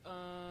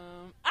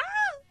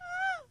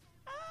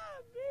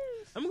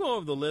 Bitch. I'm going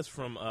over the list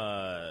from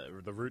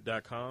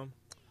theroot.com.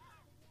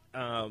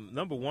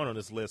 Number one on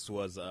this list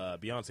was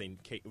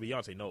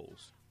Beyonce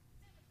Knowles.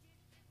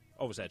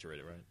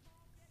 Oversaturated, right?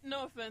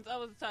 No offense, I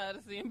was tired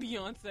of seeing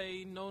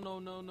Beyonce.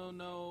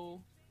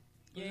 No.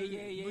 Yeah.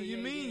 But you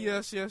mean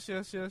yeah. yes. I know.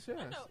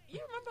 You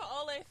remember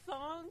all their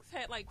songs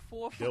had like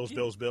 4 Bills and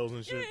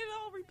Yeah, shit. it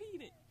all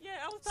repeated. Yeah,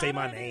 I was tired Say of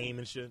my that. name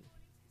and shit.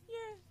 Yeah.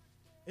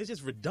 It's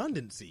just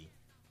redundancy.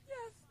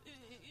 Yes.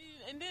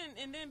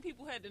 And then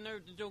people had the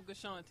nerve to joke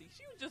Ashanti.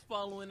 She was just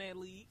following that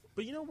lead.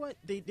 But you know what?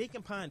 They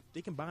combine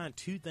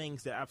two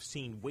things that I've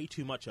seen way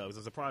too much of. It's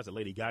a surprise that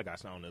Lady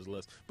Gaga's not on this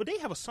list. But they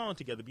have a song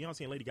together.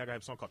 Beyonce and Lady Gaga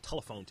have a song called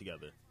Telephone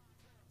together.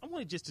 I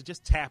wanted to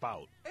just tap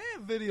out.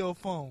 And Video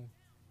Phone.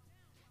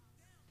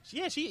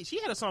 Yeah, she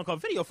had a song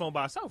called Video Phone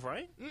by herself,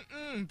 right?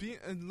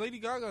 And Lady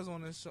Gaga's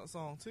on this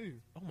song too.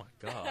 Oh my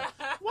god.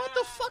 What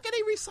the fuck are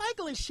they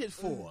recycling shit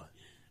for?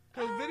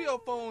 Because Video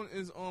Phone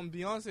is on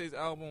Beyonce's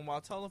album, while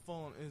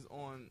Telephone is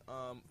on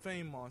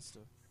Fame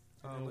Monster.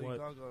 You know Lady what?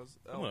 Gaga's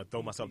I'm gonna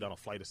throw myself down a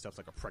flight of steps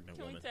like a pregnant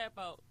Can woman.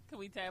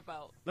 we tap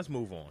out? Let's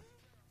move on.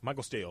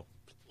 Michael Steele.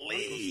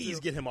 Please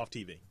get him off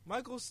TV.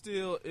 Michael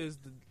Steele is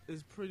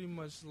pretty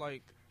much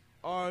like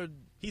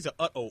He's an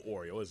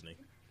Oreo, isn't he?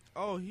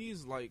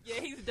 he's like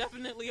Yeah, he's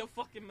definitely a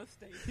fucking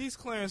mistake. he's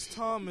Clarence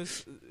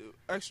Thomas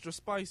extra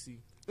spicy.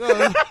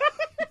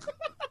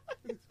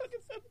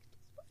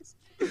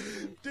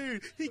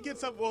 Dude, he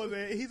gets up on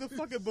there. He's a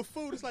fucking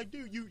buffoon. It's like,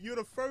 dude, you're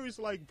the first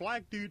like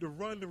black dude to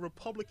run the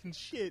Republican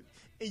shit,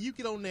 and you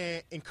get on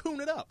there and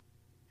coon it up.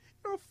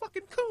 You're a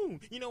fucking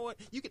coon. You know what?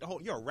 You get the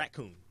whole. You're a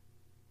raccoon.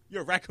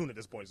 You're a raccoon at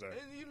this point, sir.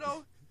 And you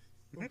know,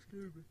 he really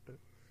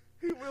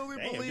Damn, you're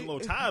a believed. little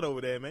tired over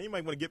there, man. You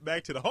might want to get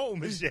back to the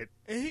home and shit.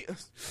 And he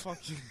fuck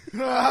you.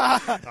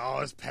 Oh,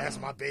 it's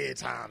past my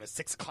bedtime. It's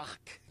 6:00.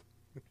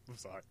 I'm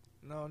sorry.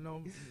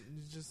 No,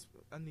 it's just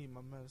I need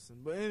my medicine.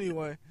 But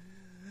anyway,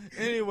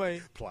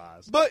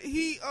 Plies. but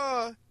he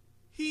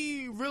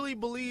really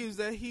believes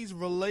that he's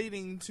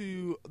relating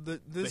to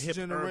this hip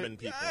generation. urban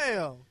people.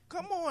 Yeah,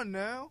 come on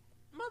now.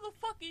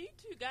 Motherfucker, you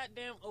too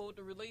goddamn old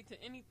to relate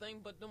to anything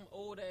but them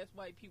old ass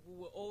white people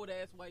with old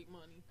ass white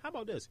money. How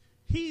about this?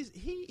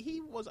 He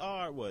was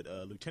our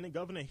lieutenant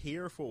governor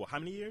here for how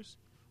many years?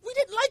 We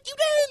didn't like you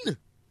then.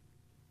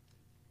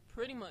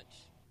 Pretty much.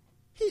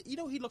 He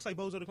looks like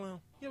Bozo the Clown.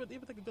 You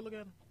ever take a good look at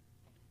him?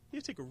 You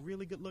take a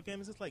really good look at him.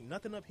 It's just like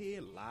nothing up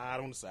here, light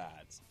on the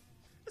sides.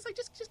 It's like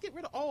just get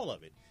rid of all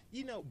of it.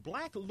 You know,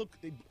 black look.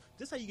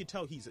 This how you can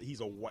tell he's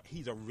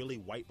a really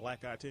white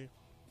black guy too.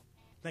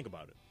 Think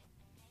about it.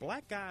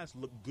 Black guys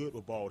look good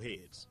with bald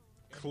heads.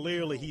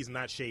 Clearly, he's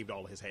not shaved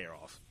all of his hair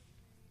off.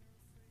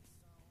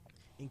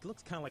 He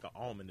looks kind of like an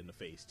almond in the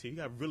face too. He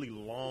got really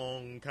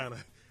long kind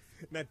of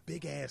that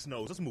big ass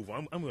nose. Let's move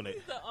on. I'm gonna.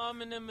 He's the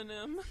almond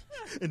M&M.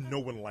 And no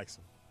one likes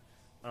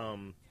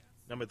him.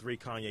 Number 3,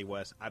 Kanye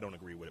West. I don't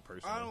agree with it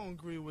personally. I don't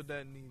agree with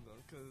that neither.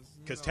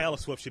 Because Taylor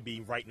Swift should be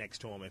right next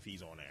to him if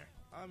he's on there.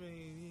 I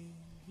mean,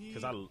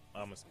 Because I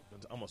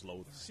almost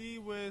loathe him. she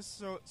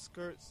wears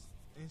skirts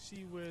and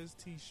she wears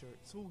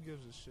t-shirts. Who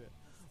gives a shit?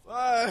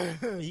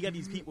 You got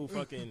these people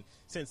fucking.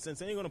 Since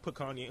they're gonna put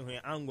Kanye in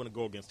here, I'm gonna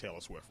go against Taylor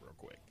Swift real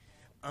quick.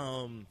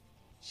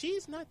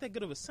 She's not that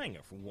good of a singer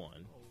for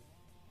one.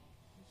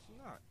 She's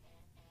not.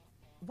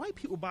 White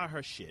people buy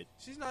her shit.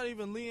 She's not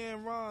even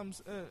Leanne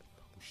Rhymes. Oh,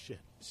 shit.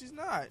 She's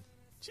not.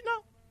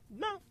 No.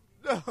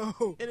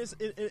 No. And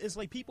it's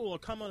like people are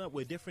coming up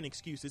with different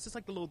excuses. It's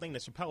like the little thing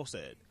that Chappelle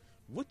said.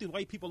 What do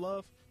white people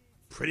love?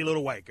 Pretty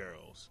little white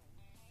girls.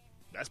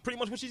 That's pretty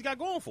much what she's got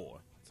going for.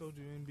 I told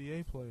you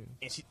NBA players.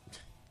 And she,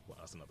 well,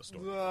 that's another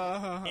story.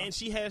 And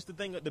she has the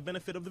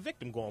benefit of the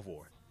victim going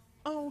for her.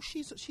 Oh,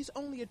 she's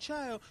only a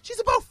child. She's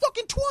about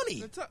fucking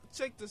 20.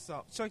 Check this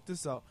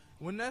out.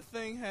 When that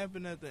thing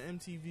happened at the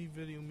MTV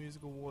Video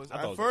Music Awards, I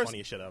thought it was the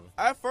funniest shit ever.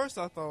 At first,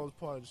 I thought it was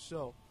part of the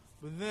show,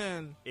 but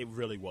then It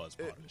really was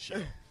part of the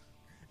show.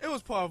 it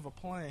was part of a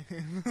plan.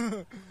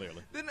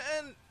 Clearly. Then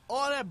and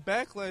all that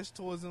backlash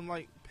towards him,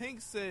 like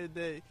Pink said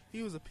that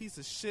he was a piece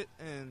of shit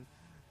and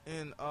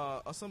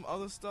some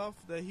other stuff,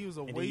 that he was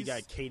a And then waste. you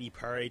got Katy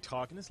Perry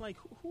talking. It's like,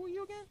 who are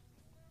you again?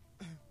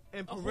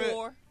 and A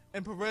whore.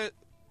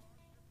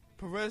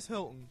 Perez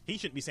Hilton. He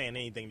shouldn't be saying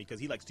anything because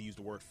he likes to use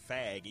the word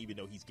fag even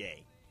though he's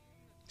gay.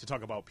 To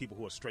talk about people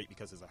who are straight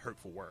because it's a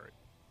hurtful word.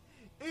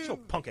 Get your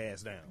punk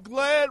ass down.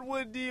 Glad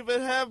wouldn't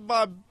even have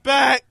my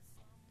back.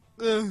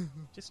 Ugh.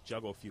 Just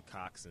juggle a few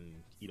cocks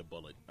and eat a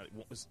bullet.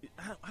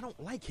 I don't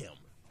like him.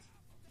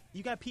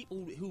 You got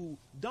people who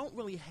don't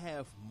really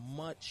have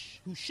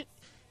much.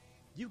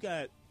 You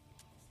got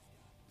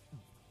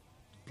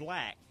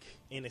black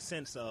in the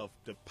sense of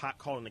the pot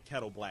calling the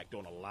kettle black,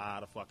 doing a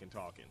lot of fucking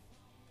talking.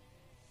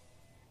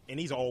 And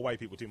these are all white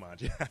people too,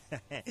 mind you.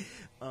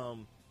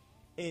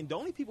 And the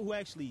only people who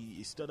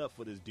actually stood up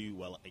for this dude,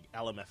 well, like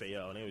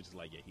LMFAO, and they were just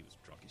like, yeah, he was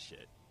drunk as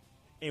shit.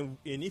 And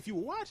if you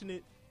were watching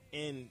it,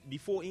 and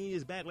before any of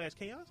his backlash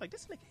came out, I was like,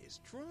 this nigga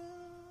is drunk.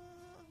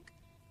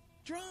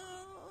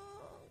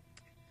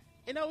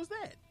 And that was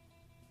that.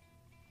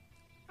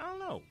 I don't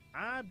know.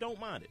 I don't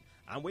mind it.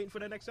 I'm waiting for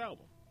that next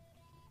album.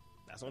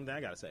 That's the only thing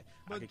I gotta say.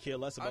 I But could care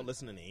less about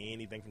listening to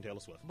anything from Taylor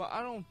Swift. But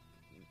I don't.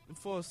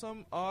 For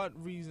some odd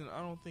reason, I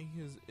don't think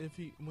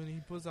when he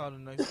puts out a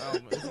next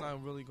album, it's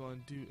not really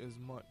going to do as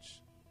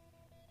much.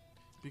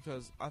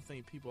 Because I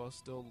think people are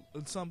still,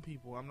 some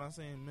people, I'm not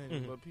saying many,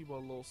 but people are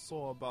a little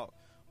sore about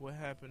what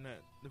happened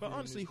at the But Video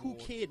honestly, Music who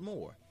Awards. cared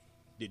more?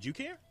 Did you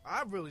care?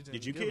 I really didn't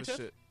Did you give care, a Tiff?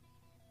 shit.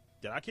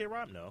 Did I care,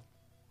 Rob? No.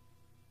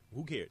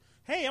 Who cared?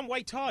 Hey, I'm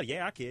White Todd.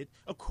 Yeah, I cared.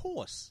 Of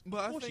course. But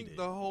Of I course you think did.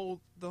 the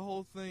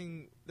whole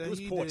thing that It was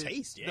he poor did,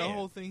 taste, the yeah.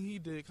 whole thing he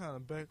did kind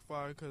of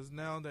backfired because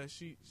now that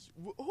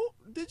who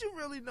did you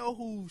really know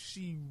who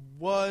she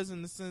was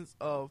in the sense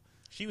of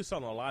She was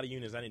selling a lot of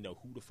units. I didn't know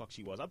who the fuck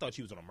she was. I thought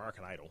she was on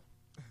American Idol.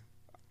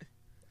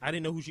 I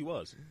didn't know who she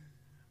was.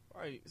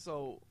 right?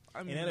 So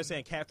I mean, And they're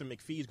saying Catherine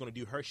McPhee is going to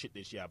do her shit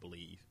this year, I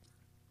believe.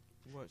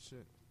 what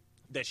shit?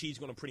 That she's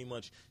going to pretty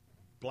much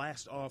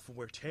blast off from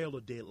where Taylor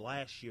did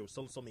last year with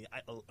so many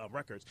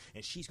records,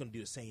 and she's going to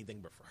do the same thing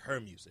but for her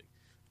music.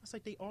 It's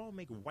like they all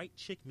make white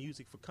chick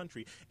music for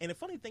country. And the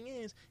funny thing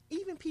is,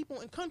 even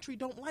people in country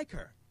don't like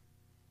her.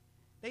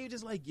 They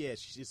just like, yeah,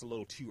 she's just a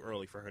little too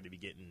early for her to be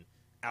getting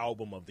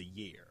album of the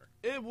year.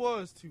 It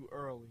was too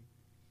early.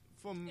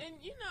 And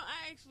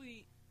I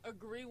actually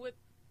agree with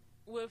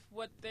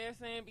what they're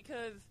saying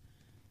because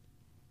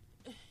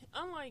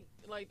unlike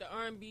like the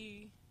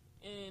R&B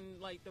and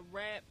like the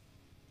rap,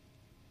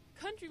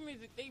 country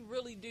music they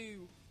really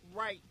do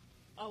write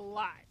a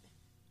lot.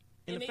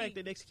 And the fact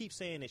that they keep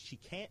saying that she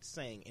can't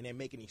sing and they're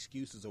making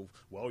excuses of,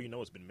 well,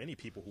 it's been many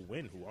people who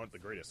win who aren't the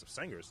greatest of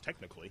singers,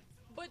 technically.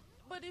 But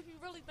if you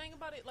really think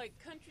about it, like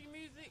country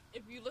music,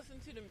 if you listen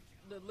to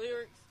the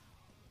lyrics,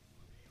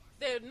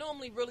 they're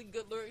normally really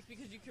good lyrics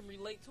because you can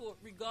relate to it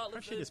regardless.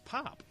 Her shit is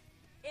pop.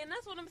 And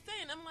that's what I'm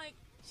saying. I'm like,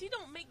 she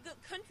don't make good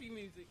country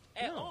music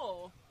at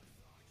all.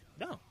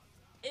 No.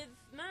 It's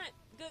not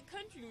good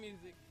country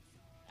music.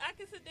 I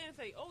can sit there and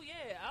say, oh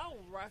yeah, I'll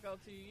rock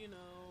out to you,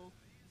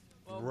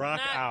 well, rock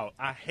not out.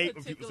 I hate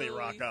when people say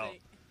rock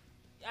particularly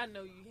out. I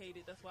know you hate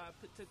it. That's why I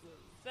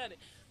particularly said it.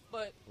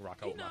 But Rock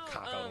out with my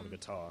cock out on the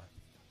guitar.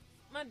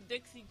 My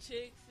Dixie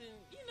Chicks and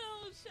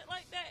shit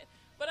like that.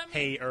 But I mean,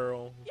 Hey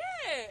Earl.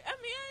 yeah, I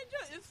mean I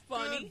enjoy. It's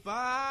funny.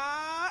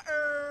 Goodbye,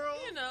 Earl.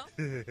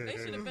 They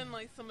should have been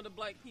like some of the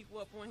black people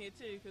up on here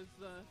too, because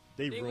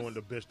they ruined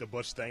the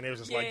Bush thing. They was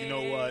just like, you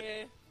know what?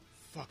 Yeah.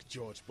 Fuck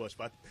George Bush.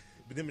 But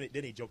then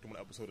they joked on an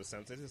episode of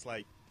Simpsons. It's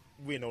like,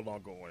 we're no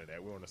longer going to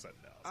that. We're on to something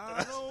else.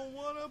 I don't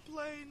want to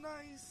play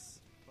nice.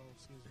 Oh,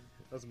 excuse me.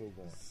 Let's move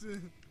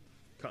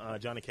on.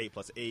 Johnny K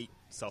plus 8,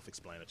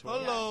 self-explanatory.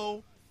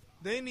 Hello.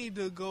 They need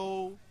to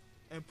go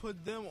and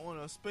put them on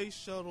a space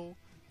shuttle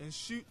and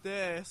shoot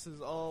their asses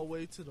all the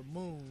way to the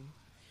moon.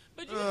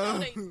 But you know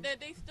that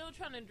they still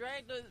trying to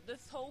drag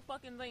this whole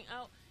fucking thing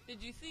out.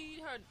 Did you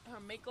see her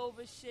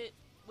makeover shit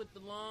with the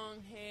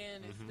long hair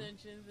and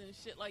extensions and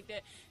shit like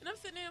that? And I'm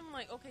sitting there, I'm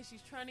like, okay,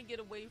 she's trying to get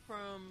away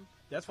from.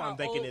 That's why I'm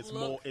thinking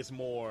it's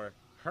more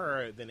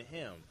her than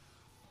him.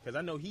 Because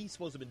I know he's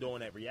supposed to be doing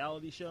that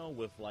reality show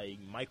with like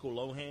Michael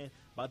Lohan,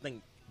 but I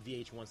think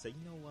VH1 said,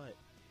 you know what?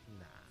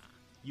 Nah,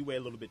 you wear a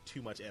little bit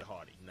too much Ed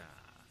Hardy. Nah.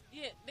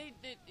 Yeah, they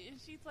and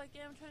she's like,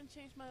 yeah, I'm trying to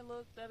change my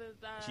look. Da da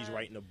da. She's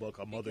writing a book,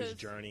 A Mother's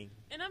Journey.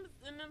 And I'm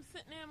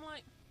sitting there, I'm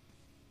like,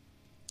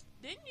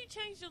 didn't you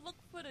change your look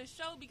for the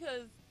show?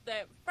 Because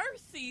that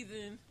first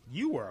season,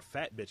 you were a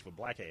fat bitch with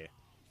black hair.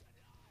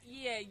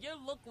 Yeah, your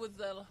look was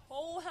a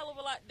whole hell of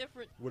a lot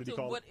different to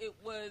what it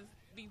was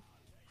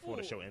before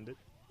the show ended.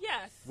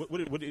 Yes.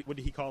 What did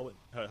he call it?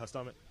 Her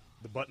stomach,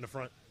 the butt in the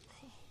front.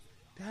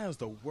 That was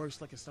the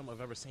worst looking stomach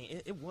I've ever seen.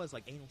 It was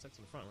like anal sex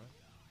in the front, right?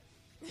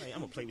 Hey,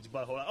 I'm gonna play with your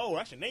butthole. Oh,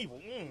 that's your navel.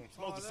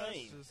 Smells the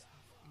same.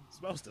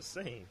 Smells the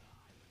same.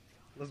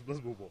 Let's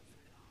move on.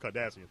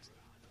 Kardashians.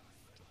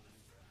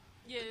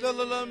 Yeah.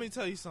 Let me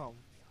tell you something.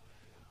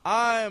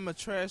 I am a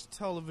trash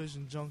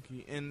television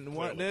junkie, and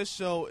what their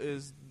show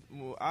is,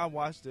 I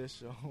watch their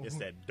show. It's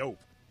that dope.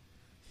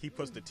 He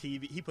puts the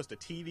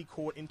TV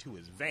cord into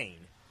his vein.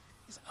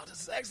 He's like, oh,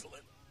 this is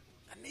excellent.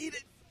 I need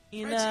it.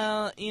 You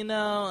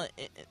know,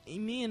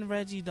 me and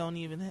Reggie don't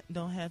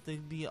have to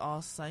be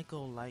all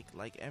psycho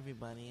like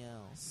everybody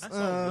else. I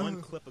saw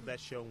one clip of that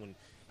show when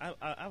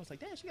I was like,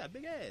 damn, she got a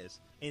big ass.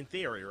 In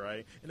theory,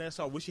 right? And then I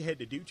saw what she had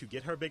to do to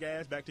get her big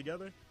ass back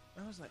together.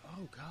 And I was like,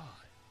 oh, God.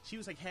 She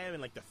was like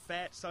having like the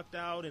fat sucked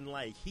out and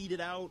like heated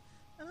out.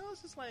 And I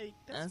was just like,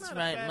 that's not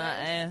right. A fat My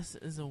ass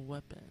is a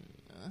weapon.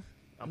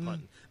 I'm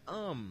punting.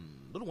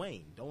 Lil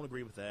Wayne, don't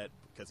agree with that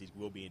because he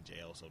will be in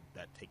jail, so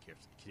that takes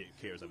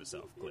cares of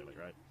itself, clearly,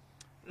 right?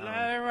 Let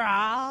it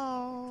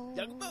roll.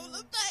 Young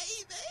Bula,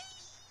 baby.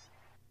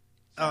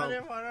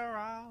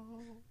 Roll.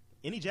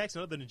 Any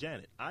Jackson other than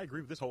Janet, I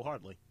agree with this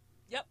wholeheartedly.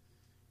 Yep.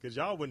 Because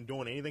y'all wasn't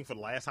doing anything for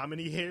the last how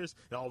many years,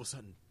 and all of a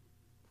sudden,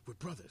 we're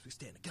brothers, we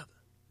stand together.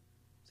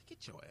 It's like,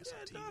 Get your ass Yeah,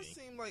 on it does TV.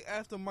 seem like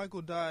after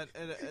Michael died,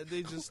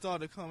 they just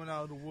started coming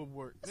out of the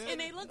woodwork. And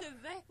they look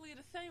exactly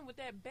the same with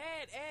that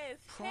bad ass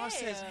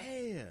Processed hair.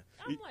 hair.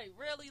 I'm like,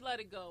 really, let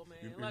it go,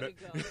 man. Let it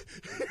go.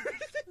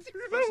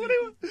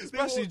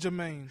 Especially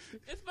Jermaine.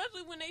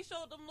 Especially when they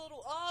showed them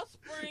little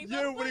offspring.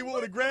 Yeah, when he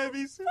won the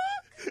Grammys,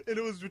 and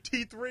it was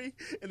T3,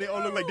 and they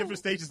all look like different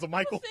stages of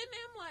Michael. I was sitting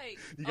there, I'm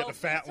like, You got the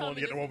fat one,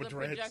 you got the one with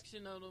dreads.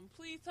 Projection of them.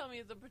 Please tell me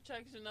it's a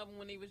projection of them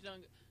when he was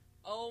younger.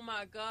 Oh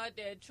my God,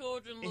 their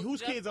children look And whose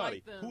just kids like are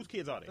they? them. Whose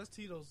kids are they? That's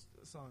Tito's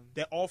son.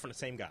 They're all from the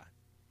same guy.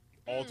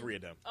 All three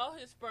of them. All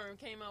his sperm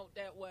came out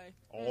that way.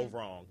 All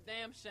wrong.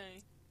 Damn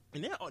shame.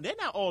 And they're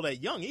not all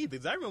that young either.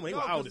 'Cause I remember when they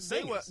were out as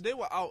singers. They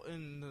were out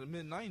in the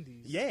mid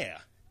 '90s. Yeah,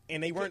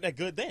 and they weren't that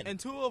good then. And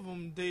two of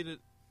them dated.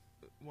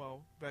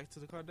 Well, back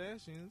to the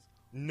Kardashians.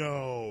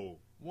 No.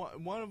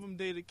 One of them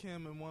dated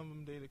Kim, and one of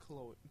them dated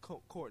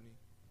Courtney.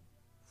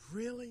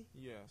 Really?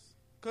 Yes.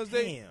 Because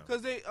Damn.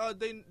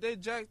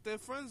 they're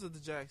friends of the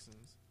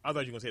Jacksons. I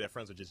thought you were gonna say that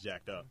friends are just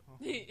jacked up.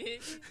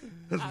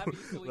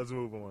 Obviously. Let's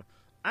move on.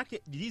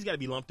 These got to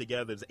be lumped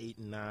together as 8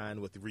 and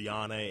 9 with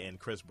Rihanna and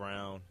Chris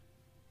Brown.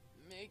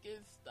 Make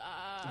it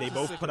stop. They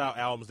both put out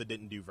albums that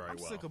didn't do very I'm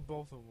well. sick of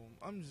both of them.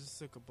 I'm just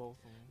sick of both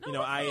of them. No, You know,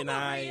 what's I wrong and with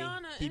I,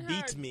 Rihanna he and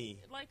beats her, me.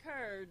 Like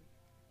her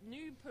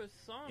new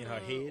persona In her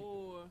head?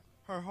 or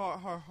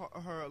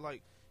Her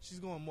like she's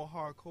going more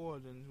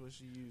hardcore than what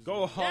she used.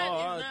 Go that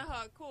hard. is not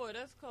hardcore.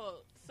 That's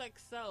called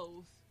Sex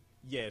Sells.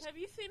 Yes, Have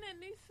you seen that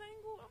new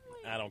single?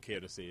 I'm like, I don't care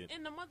to see it.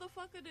 and the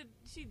motherfucker that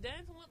she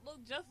dancing with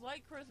looked just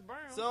like Chris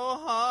Brown. So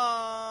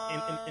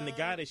hard. And the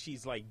guy that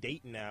she's like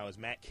dating now is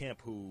Matt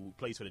Kemp, who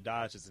plays for the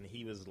Dodgers, and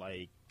he was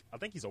like, I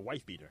think he's a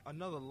wife beater,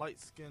 Another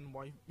light-skinned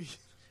white.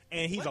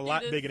 and he's What a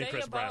lot did it bigger than say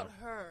Chris Brown. about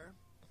her?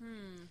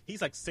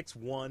 He's like 6'1",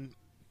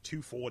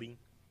 240,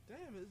 Damn,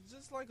 it's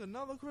just like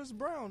another Chris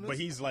Brown. but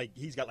he's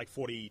got like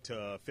 40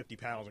 to 50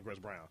 pounds on Chris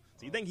Brown.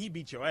 So you think he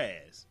beat your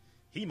ass?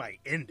 He might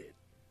end it.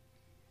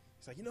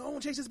 He's like, I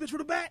want to chase this bitch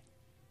with a bat.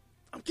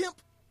 I'm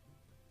Kemp.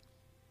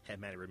 Had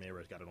Manny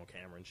Ramirez got it on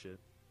camera and shit.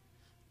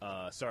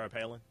 Sarah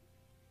Palin.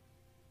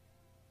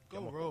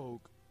 Go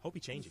rogue. Hope he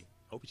changing.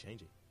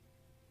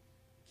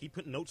 Keep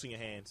putting notes in your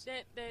hands.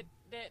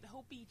 That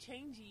hopey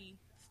changey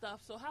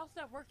stuff. So how's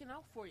that working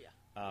out for you?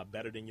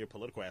 Better than your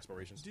political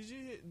aspirations. Did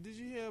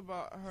you hear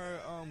about her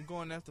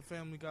going after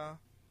Family Guy?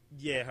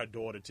 Yeah, her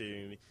daughter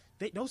too.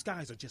 Those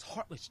guys are just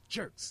heartless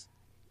jerks.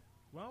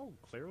 Well,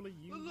 clearly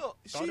you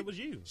thought it was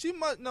you. She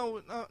must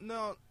no.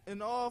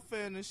 In all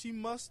fairness, she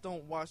must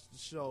don't watch the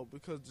show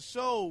because the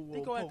show will They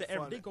go poke after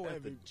fun they go at after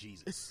every.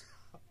 Jesus.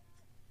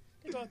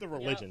 They go after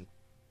religion.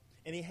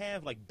 And they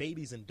have like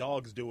babies and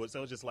dogs do it,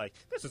 so it's just like,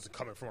 this isn't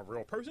coming from a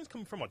real person, it's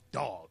coming from a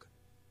dog.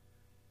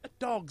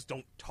 Dogs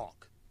don't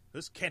talk.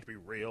 This can't be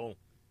real.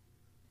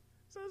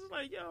 So it's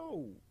like,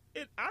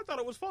 I thought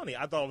it was funny.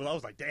 I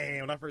was like,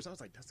 damn, when I was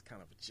like, that's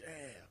kind of a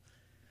jab.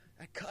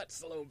 That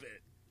cuts a little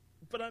bit.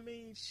 But I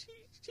mean,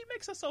 she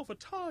makes herself a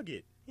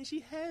target, and she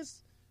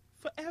has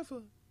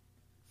forever.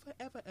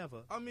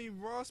 I mean,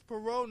 Ross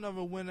Perot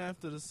never went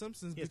after the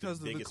Simpsons He has because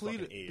the of the biggest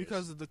fucking ears.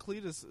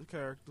 Cletus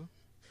character.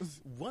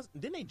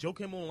 Didn't they joke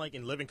him on like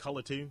In Living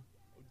Color too?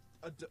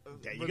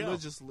 There you go.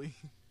 Religiously.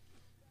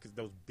 Because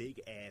those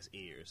big ass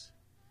ears.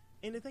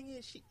 And the thing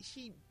is,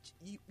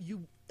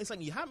 you it's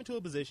like you hop into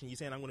a position, you're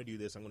saying, I'm going to do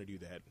this, I'm going to do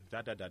that,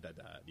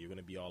 You're going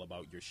to be all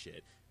about your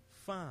shit.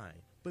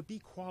 Fine, but be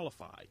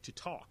qualified to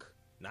talk.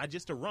 Not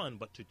just to run,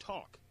 but to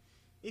talk.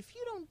 If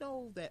you don't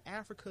know that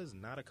Africa is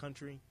not a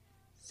country,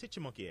 sit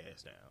your monkey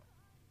ass down.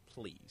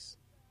 Please.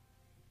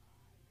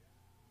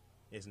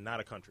 It's not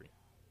a country.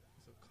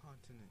 It's a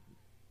continent.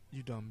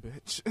 You dumb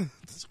bitch.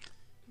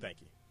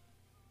 Thank you.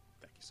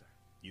 Thank you, sir.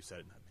 You said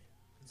it, not me.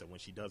 So when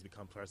she does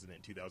become president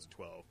in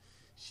 2012,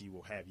 she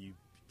will have you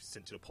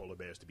sent to the polar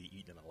bears to be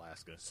eaten in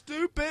Alaska.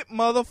 Stupid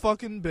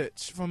motherfucking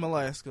bitch from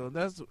Alaska.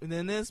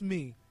 That's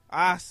me.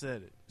 I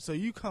said it. So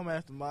you come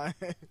after my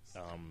ass.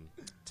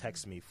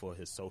 Text me for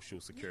his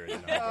social security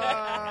number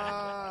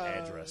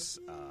and address.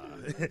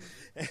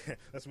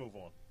 Let's move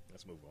on.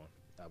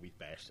 We've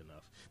bashed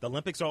enough. The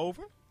Olympics are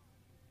over.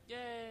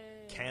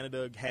 Yay.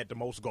 Canada had the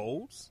most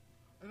golds.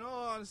 In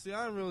all honesty,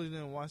 I really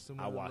didn't watch the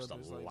movie. I watched a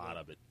lot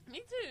of it. Me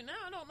too. Now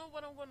I don't know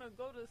what I'm going to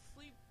go to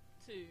sleep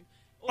to.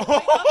 Or wake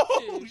up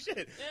to. Oh, shit.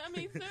 Yeah, I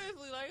mean,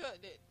 seriously, like,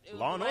 it was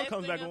Law and the Order last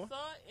comes thing back I on.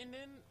 saw, and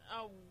then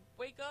I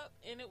wake up,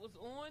 and it was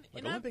on. Like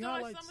and I Olympic feel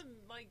like highlights. some of,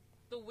 like,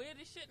 the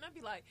weirdest shit, and I'd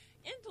be, like,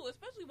 into it,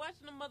 especially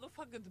watching the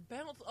motherfuckers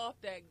bounce off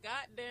that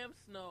goddamn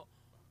snow.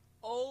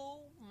 Oh,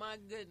 my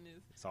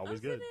goodness. It's always I'm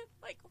sitting good. there,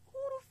 like, who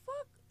the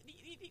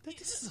fuck?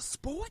 This is a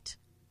sport?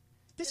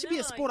 This And should be a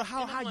I'm sport like- of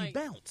how and I'm high you like-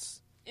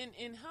 bounce.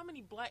 And how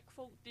many black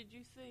folk did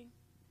you see?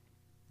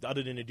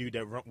 Other than the dude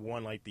that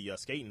won, like, the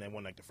skating that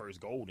won, like, the first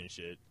gold and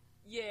shit.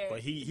 Yeah. But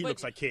he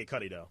looks like Kid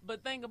Cudi, though.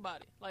 But think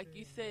about it. Like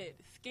you said,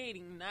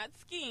 skating, not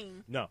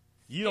skiing. No.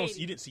 You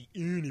didn't see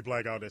any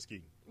black out there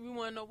skiing. We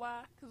want to know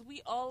why? Because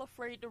we all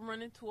afraid to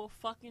run into a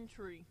fucking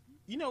tree.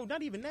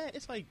 not even that.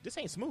 It's like, this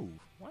ain't smooth.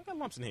 Why I got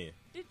lumps in here?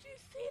 Did you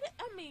see that?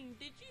 I mean,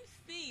 did you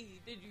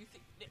see? And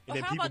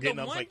then How people about getting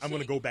the up one like, I'm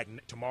going to chick- go back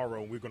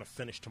tomorrow and we're going to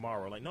finish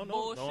tomorrow. Like, no, I'm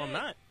Bullshit.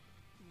 not.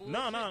 Bullshit. No,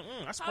 I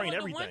How sprained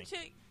about the one everything.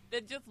 chick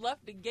that just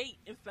left the gate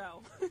and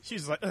fell?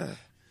 She's like, ugh.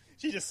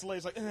 She just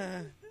slays like,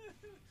 ugh.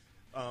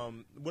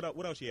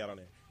 What else you had on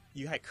there?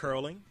 You had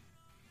curling,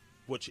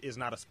 which is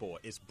not a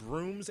sport. It's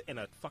brooms and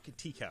a fucking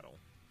tea kettle.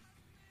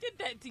 Get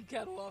that tea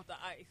kettle off the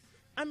ice.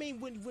 I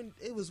mean, when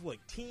it was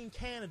Team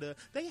Canada,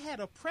 they had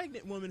a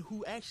pregnant woman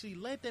who actually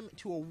led them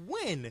to a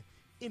win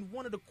in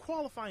one of the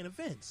qualifying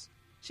events.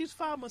 She was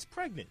 5 months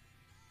pregnant.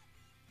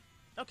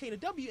 Okay, the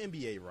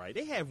WNBA, right?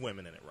 They have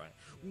women in it, right?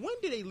 When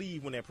do they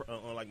leave when they're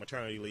on like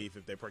maternity leave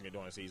if they're pregnant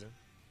during the season?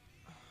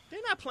 They're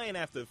not playing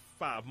after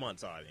 5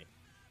 months, are they?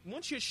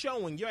 Once you're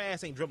showing, your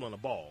ass ain't dribbling the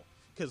ball.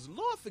 Because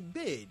Lord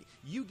forbid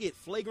you get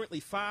flagrantly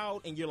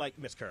fouled and you're like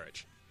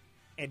miscarriage,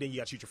 and then you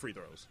got to shoot your free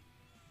throws.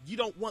 You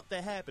don't want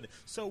that happening.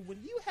 So when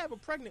you have a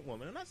pregnant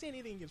woman, I'm not saying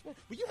anything against women,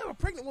 but you have a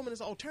pregnant woman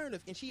as an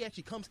alternative and she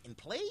actually comes and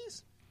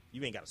plays,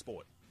 you ain't got a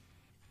sport.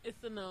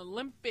 It's an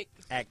Olympic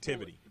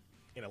Activity. sport.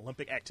 An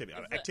Olympic activity.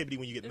 It's Activity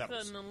when you get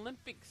medals. It's an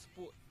Olympic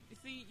sport. You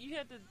see, you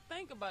have to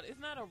think about it. It's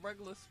not a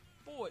regular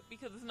sport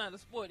because it's not a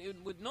sport. It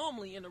would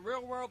normally, in the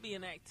real world, be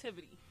an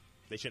activity.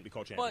 They shouldn't be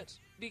called But champions.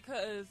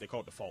 because They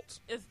call it defaults.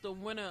 it's the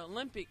Winter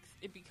Olympics,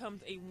 it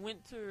becomes a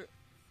Winter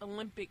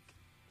Olympic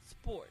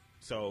sport.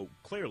 So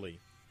clearly,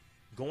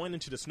 going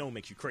into the snow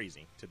makes you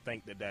crazy to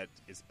think that that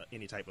is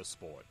any type of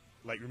sport.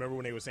 Like, remember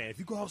when they were saying, if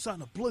you go outside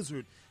in a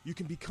blizzard, you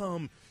can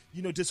become,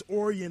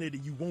 disoriented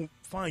and you won't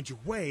find your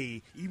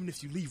way, even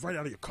if you leave right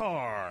out of your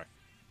car.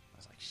 I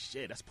was like,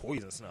 shit, that's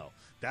poison snow.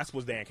 That's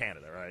what's there in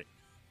Canada, right?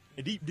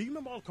 And do you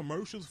remember all the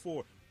commercials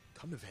for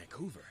come to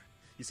Vancouver?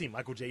 You see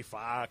Michael J.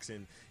 Fox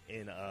and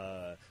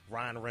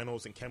Ryan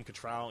Reynolds and Kim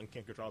Cattrall and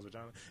Kim Cattrall's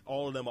vagina.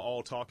 All of them are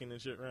all talking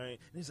and shit, right? And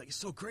he's like, it's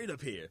so great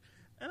up here.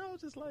 And I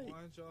was just like,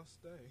 Why did y'all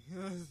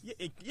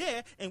stay?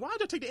 yeah. And why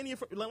don't you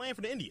take the land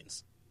for the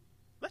Indians?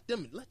 Let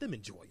them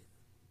enjoy it.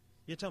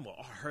 You're talking about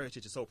our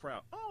heritage is so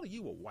proud. All of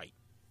you are white.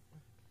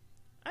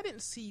 I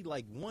didn't see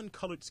like one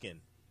colored skin.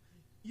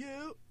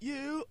 You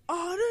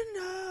ought to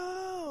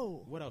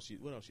know. What else did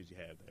you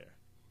have there?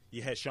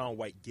 You had Shaun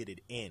White get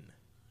it in.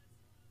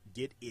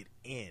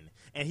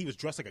 And he was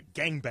dressed like a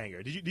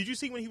gangbanger. Did you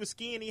see when he was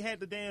skiing? He had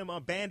the damn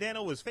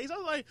bandana over his face. I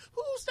was like,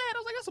 who's that? I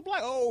was like, that's a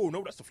black. Oh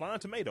no, that's the Flying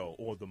Tomato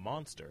or the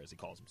Monster, as he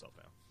calls himself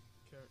now.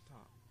 Carrot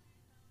Top.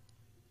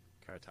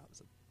 Carrot Top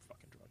is a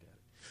fucking drug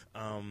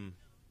addict.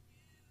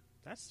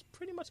 That's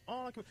pretty much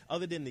all I can.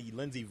 Other than the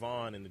Lindsey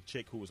Vonn and the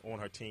chick who was on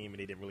her team and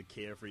they didn't really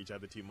care for each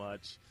other too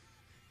much.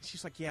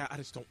 She's like, yeah, I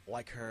just don't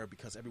like her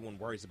because everyone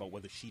worries about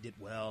whether she did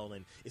well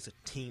and it's a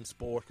team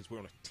sport because we're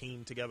on a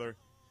team together.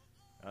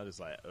 I was just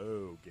like,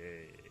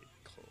 okay,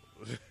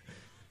 cool.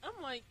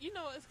 I'm like,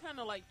 it's kind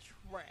of like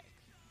track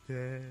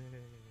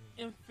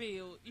and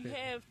field. You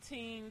have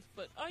teams,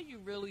 but are you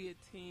really a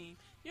team?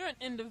 You're an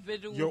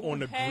individual. You're who on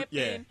the group, happen,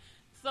 yeah.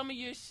 Some of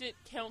your shit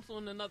counts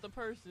on another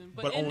person,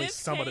 But in only this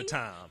some of the case,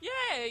 time. Yeah,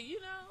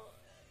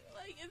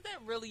 like, is that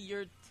really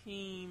your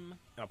team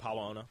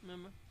Apollo Ono,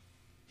 member?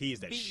 he is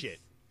that Beast. shit.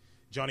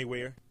 Johnny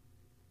Ware,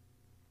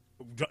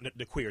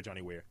 the queer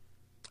Johnny Ware.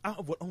 I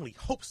would only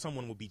hope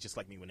someone would be just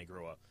like me when they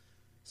grow up.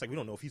 It's like we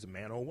don't know if he's a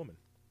man or a woman.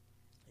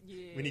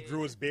 Yeah. When he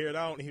grew his beard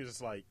out, and he was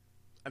just like,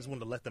 I just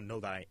wanted to let them know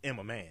that I am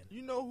a man.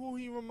 You know who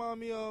he remind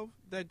me of?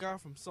 That guy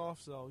from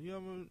Soft Cell. You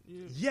ever?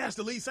 Yes,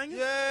 the lead singer.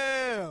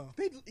 Yeah.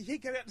 He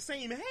got the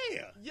same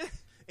hair. Yeah.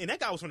 And that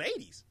guy was from the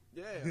 80s.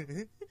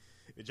 Yeah.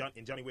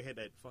 And Johnny Ware had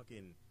that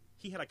fucking.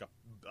 He had like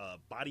a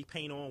body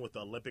paint on with the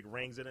Olympic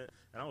rings in it,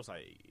 and I was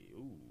like,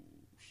 ooh,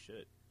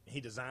 shit. And he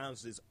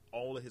designs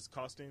all of his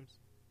costumes.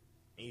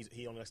 And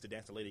he only likes to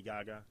dance to Lady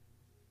Gaga.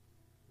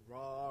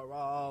 Rah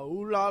rah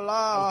ooh la I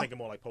la. was thinking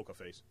more like Poker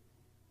Face.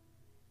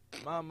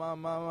 My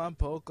poker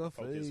Poker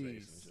Face.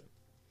 face.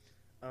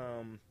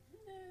 And shit.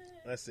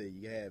 Let's see.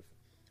 You have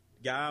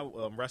guy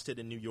arrested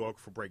in New York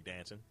for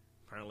breakdancing.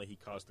 Apparently, he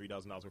caused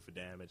 $3,000 worth of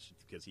damage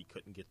because he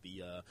couldn't get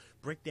the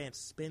breakdance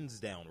spins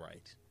down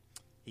right.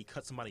 He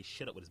cut somebody's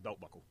shit up with his belt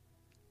buckle.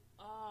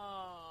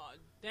 Oh,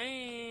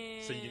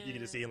 damn. So you get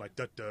to see him like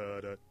da da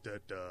da da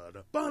da da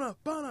bana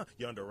bana.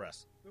 You're under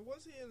arrest.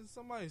 Was he in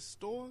somebody's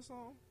store or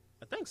something?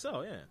 I think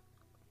so. Yeah.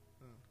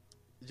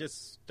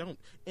 Just don't.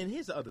 And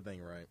here's the other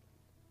thing, right?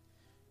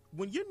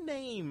 When your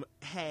name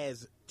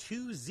has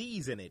 2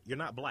 Z's in it, you're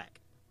not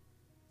black.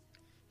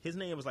 His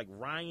name was like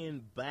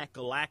Ryan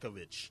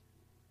Bakalakovich.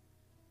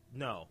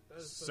 No,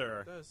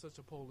 sir. That is such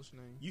a Polish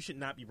name. You should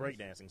not be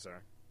breakdancing, sir.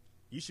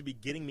 You should be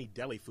getting me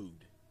deli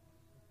food.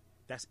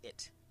 That's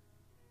it.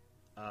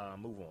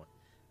 Move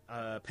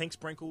on. Pink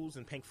sprinkles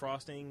and pink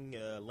frosting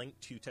linked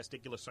to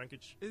testicular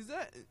shrinkage. Is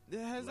that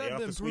has Lay that off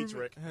been the sweets,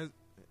 proven? Rick.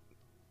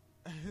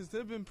 Has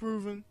that been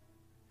proven?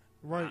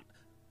 Right.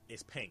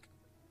 It's pink,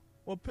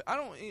 Well, I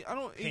don't eat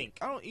Pink.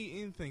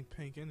 anything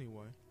pink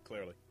anyway.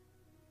 clearly.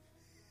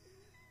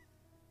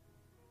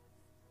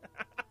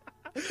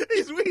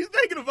 he's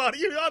thinking about it.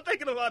 You're all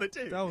thinking about it,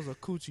 too. That was a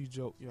coochie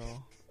joke,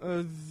 y'all.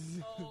 Oh,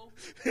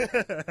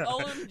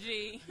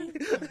 OMG.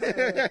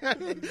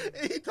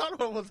 He thought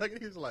about it 1 second.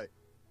 He was like,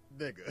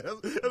 "Nigga,"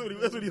 that's what he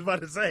was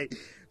about to say.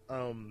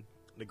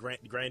 The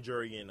grand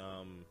jury and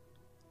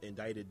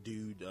indicted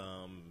dude,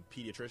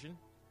 pediatrician,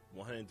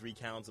 103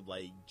 counts of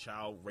like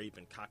child rape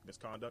and cock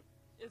misconduct.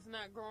 It's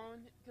not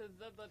growing because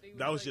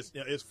that was just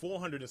it's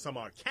 400 and some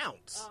odd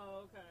counts.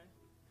 Oh, okay.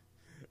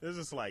 It's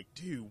just like,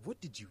 dude,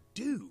 what did you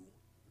do?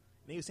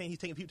 And he was saying he's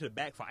taking people to the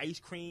back for ice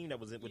cream that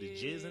was with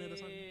his jizz in it or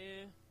something.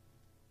 Yeah.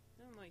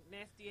 I'm like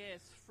nasty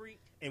ass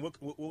freak. And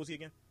what was he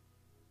again?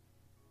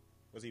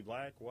 Was he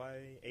black,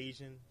 white,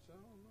 Asian? I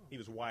don't know. He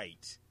was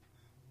white.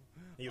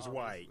 He was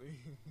Obviously.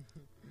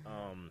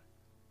 white.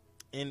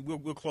 And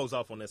we'll close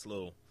off on this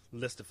little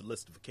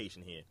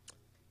listification here.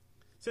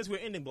 Since we're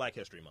ending Black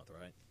History Month,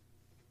 right?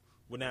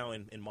 We're now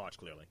in March,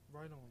 clearly.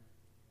 Right on.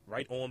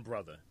 Right on,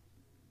 brother.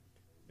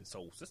 And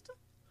soul sister.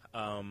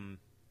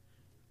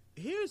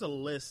 Here's a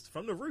list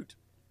from the root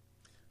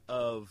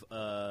of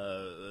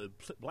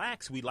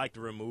blacks we'd like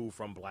to remove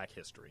from Black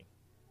history.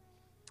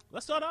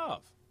 Let's start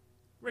off.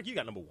 Rick, you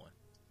got number 1.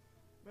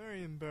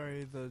 Marion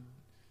Barry, the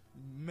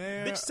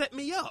mayor. Bitch set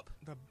me up.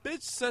 The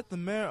bitch set the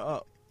mayor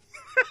up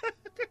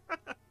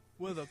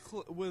with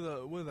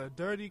a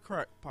dirty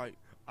crack pipe.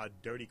 A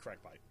dirty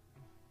crack pipe.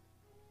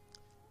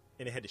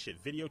 And it had the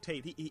shit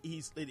videotaped.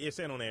 It's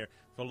saying on there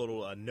for a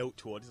little note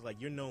to it. It's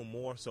like, you're no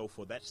more so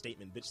for that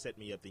statement, bitch set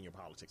me up, than your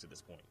politics at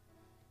this point.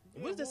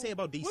 Yeah, What does that say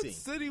about D.C.? What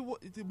city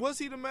was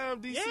he the mayor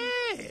of D.C.?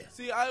 Yeah.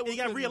 See, He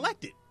got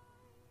reelected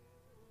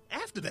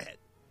after that.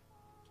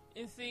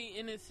 And see,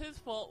 and it's his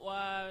fault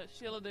why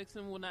Sheila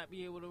Dixon will not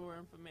be able to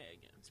run for mayor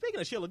again. Speaking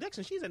of Sheila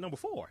Dixon, she's at number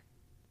 4.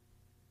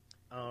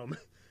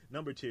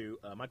 Number 2,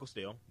 Michael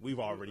Steele. We've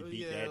already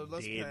beat that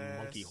dead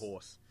monkey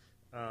horse.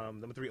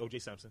 Number 3, O.J.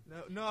 Simpson.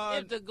 No.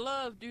 If the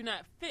gloves do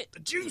not fit, The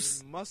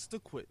juice. Must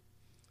have quit.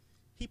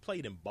 He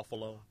played in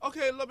Buffalo.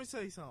 Okay, let me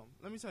tell you something.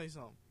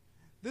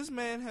 This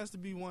man has to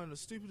be one of the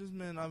stupidest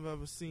men I've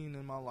ever seen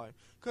in my life.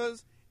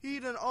 Because he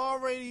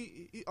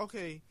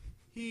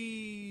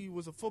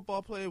was a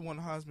football player, won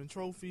a Heisman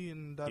Trophy,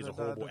 and He's a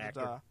horrible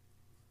actor.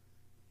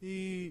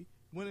 He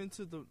went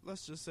into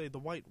let's just say, the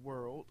white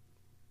world,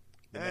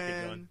 The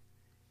naked gun. and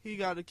he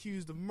got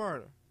accused of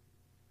murder.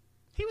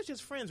 He was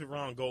just friends with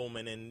Ron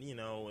Goldman and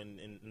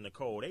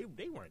Nicole. They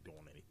weren't doing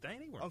anything.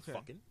 They weren't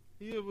fucking.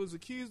 He was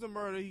accused of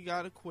murder. He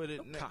got acquitted.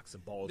 Them cocks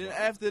and balls. Then right?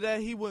 after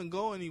that, he wouldn't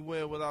go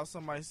anywhere without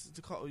somebody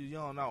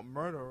yelling out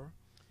murderer.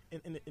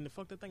 And the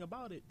fucked up thing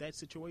about it, that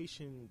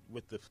situation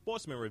with the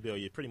sportsman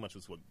rebellion pretty much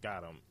was what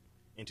got him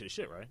into the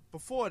shit, right?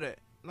 Before that,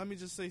 let me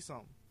just say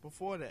something.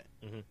 Before that,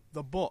 Mhm.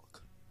 the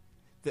book,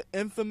 the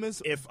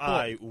infamous If book.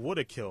 I would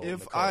have killed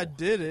If Nicole, I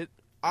did it,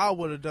 I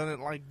would have done it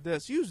like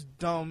this. You's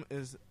dumb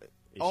as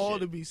all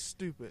shit. to be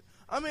stupid.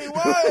 I mean,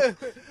 why?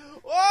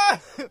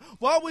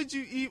 Why would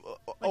you eat?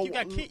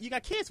 You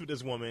got kids with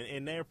this woman,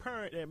 and their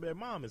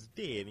mom is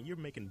dead, and you're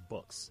making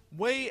bucks.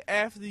 Way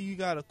after you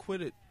got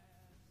acquitted,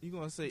 you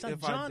gonna say It's like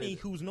if I Johnny, did it.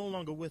 who's no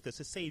longer with us,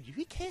 has saved you.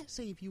 He can't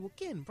save you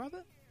again,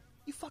 brother.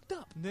 You fucked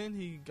up. Then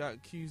he got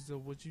accused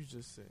of what you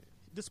just said.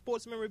 The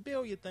sportsman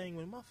rebellion thing,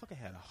 when motherfucker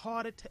had a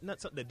heart attack,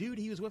 the dude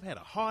he was with had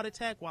a heart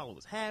attack while it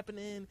was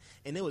happening,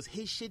 and it was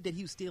his shit that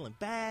he was stealing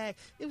back.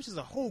 It was just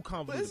a whole But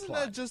convoluted isn't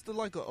plot. that just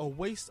like a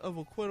waste of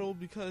acquittal,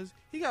 because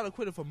he got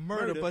acquitted for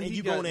murder, but and he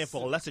you got go in there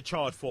for a lesser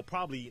charge for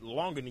probably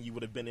longer than you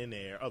would have been in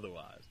there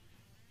otherwise.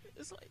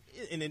 It's like,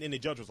 and the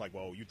judge was like,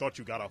 "Well, you thought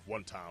you got off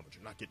one time, but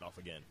you're not getting off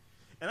again."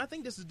 And I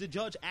think this is the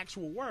judge's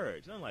actual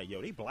words. And I'm like,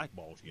 "Yo, they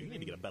blackballed you. You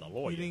need to get a better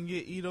lawyer." He didn't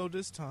get Ito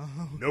this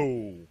time.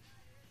 No.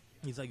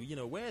 He's like,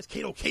 where's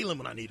Kato Kalin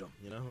when I need him?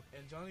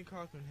 And Johnny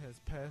Cochran has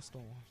passed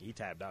on. He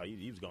tapped out.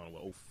 He was gone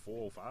what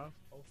 04, 05?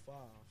 05.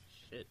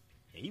 Shit.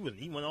 And he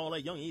wasn't all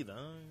that young either.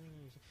 Huh?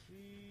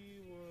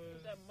 He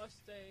was. with that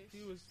mustache.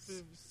 He was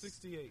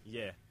 68.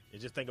 Yeah.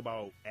 And just think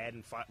about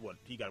adding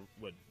he got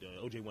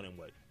OJ went in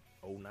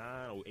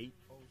 09, 08? 08,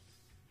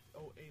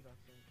 I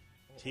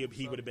think.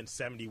 He would have been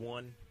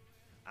 71.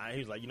 He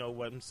was like, you know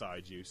what? I'm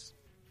sorry, Juice.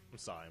 I'm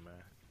sorry, man.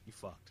 You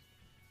fucked.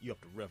 You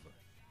up the river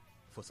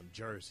for some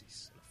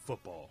jerseys and a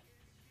football,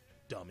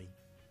 dummy.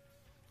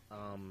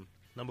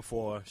 Number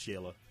 4,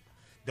 Sheila.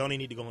 Don't even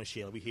need to go on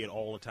Sheila. We hear it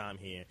all the time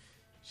here.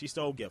 She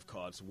stole gift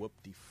cards. Whoop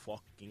de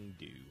fucking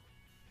do.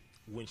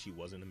 When she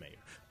wasn't the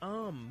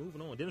mayor.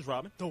 Moving on. Dennis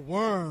Rodman. The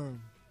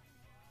Worm.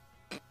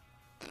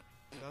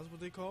 That's what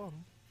they call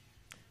him.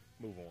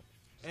 Move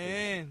on.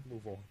 And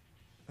Move on.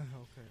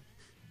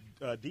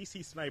 okay.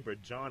 DC sniper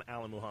John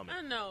Allen Muhammad.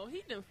 I know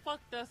he done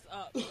fucked us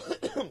up.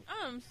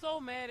 I'm so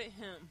mad at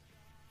him.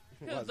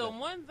 Why's Because the that?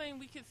 one thing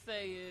we could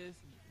say is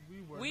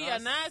we were are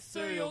not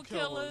serial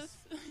killers.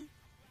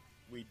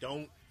 We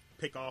don't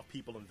pick off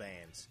people in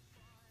vans.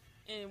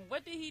 And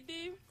what did he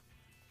do?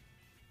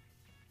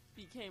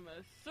 Became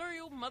a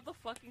serial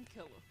motherfucking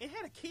killer. It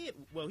had a kid.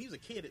 Well, he was a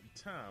kid at the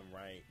time,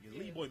 right? Yeah.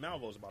 Lee Boy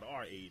Malvo was about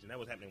our age, and that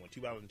was happening,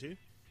 2002?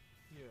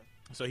 Yeah.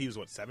 So he was,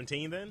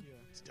 17 then? Yeah.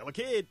 Still a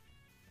kid.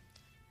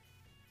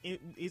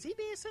 is he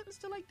being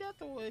sentenced to like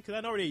death or? Because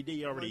I know they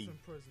Life already in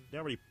prison.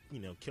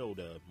 killed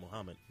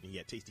Muhammad and he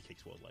had tasty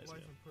cakes for his last Life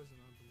name. in prison,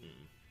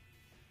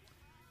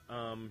 I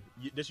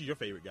believe. This is your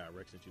favorite guy,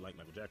 Rick, since you like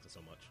Michael Jackson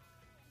so much.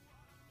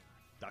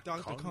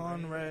 Dr.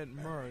 Conrad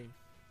Murray,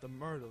 the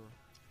murderer,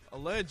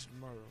 alleged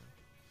murderer.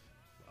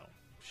 Well,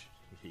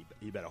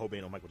 he better hope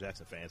ain't no Michael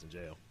Jackson fans in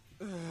jail.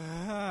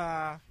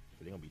 Ah.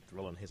 They're gonna be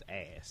thrilling his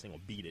ass. They're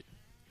gonna beat it.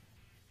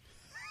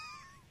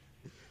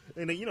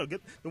 And then,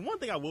 the one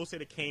thing I will say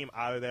that came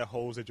out of that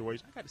whole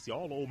situation, I got to see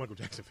all the old Michael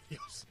Jackson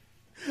videos.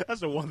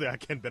 That's the one thing I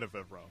can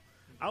benefit from.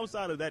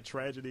 Outside of that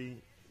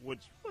tragedy,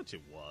 which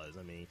it was.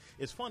 I mean,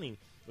 it's funny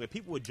that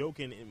people were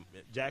joking in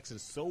Jackson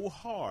so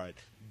hard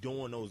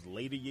during those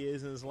later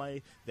years in his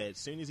life that as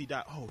soon as he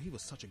died, oh, he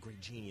was such a great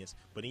genius.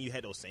 But then you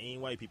had those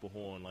same white people who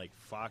on like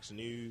Fox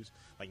News,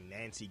 like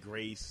Nancy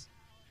Grace.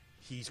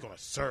 He's gonna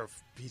serve.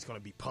 He's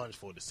gonna be punished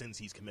for the sins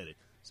he's committed.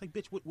 It's like,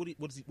 bitch, what did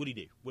he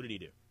do? What did he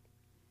do?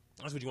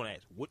 That's what you want to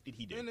ask. What did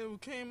he do? And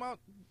it came out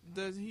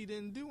that he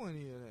didn't do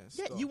any of that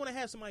Yeah, stuff. you want to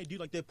have somebody do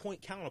like their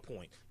point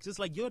counterpoint. Because it's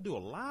like you'll do a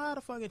lot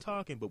of fucking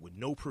talking, but with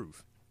no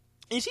proof.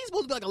 And she's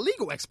supposed to be like a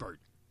legal expert.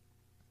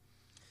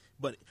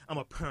 But I'm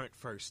a parent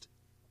first.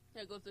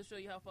 That goes to show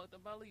you how fucked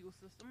up our legal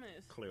system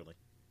is. Clearly.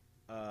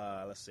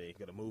 Let's see.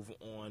 Got to move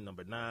on.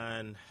 Number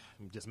 9.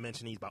 Just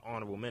mention these by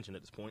honorable mention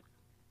at this point.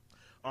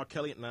 R.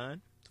 Kelly at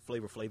 9.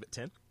 Flavor Flav at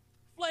 10.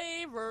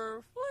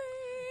 Flavor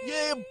Flav.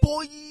 Yeah,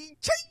 boy.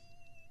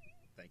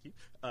 Thank you.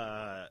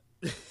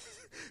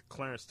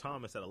 Clarence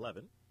Thomas at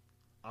 11.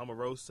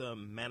 Omarosa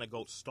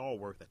Manigault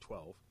Stallworth at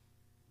 12.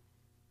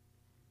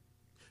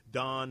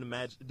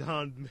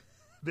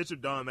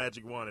 Bishop Don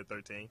Magic 1 at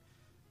 13.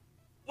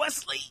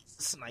 Wesley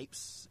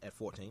Snipes at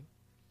 14.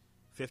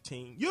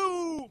 15.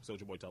 You!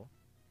 Soulja Boy Teller.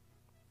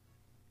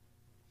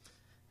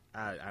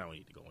 I don't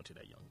need to go into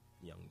that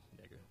young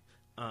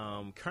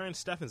nigga. Karen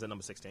Steffens at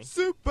number 16.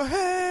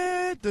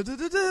 Superhead. Da, da,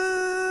 da,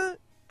 da.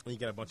 And you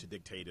got a bunch of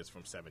dictators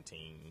from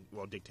 17.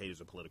 Well,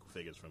 dictators or political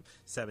figures from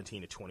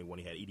 17 to 21.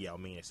 You had Idi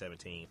Amin at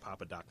 17,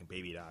 Papa Doc and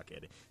Baby Doc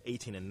at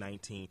 18 and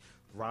 19,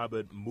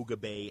 Robert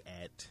Mugabe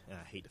at,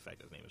 I hate the fact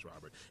that his name is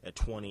Robert, at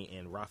 20,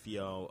 and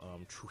Rafael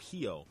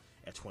Trujillo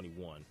at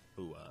 21,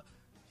 who,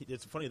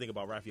 it's a funny thing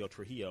about Rafael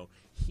Trujillo,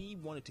 he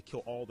wanted to kill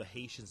all the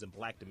Haitians and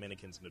black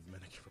Dominicans in the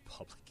Dominican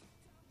Republic.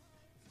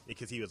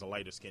 Because he was a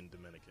lighter-skinned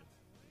Dominican.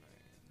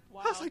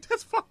 Wow. I was like,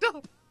 that's fucked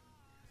up.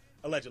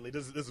 Allegedly,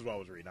 this is what I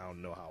was reading. I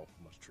don't know how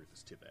much truth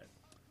is to that.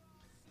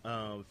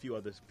 A few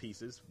other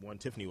pieces. One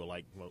Tiffany will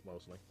like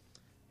mostly.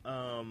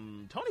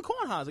 Tony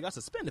Kornheiser got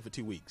suspended for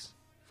 2 weeks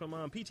from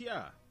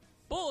PTI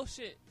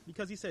Bullshit.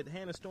 because he said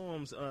Hannah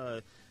Storm's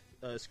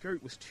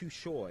skirt was too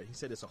short. He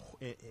said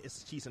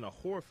she's in a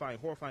horrifying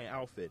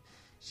outfit.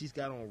 She's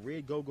got on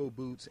red go-go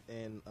boots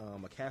and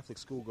a Catholic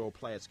schoolgirl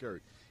plaid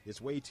skirt.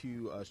 It's way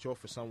too short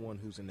for someone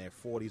who's in their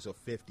 40s or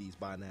 50s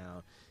by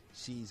now.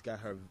 She's got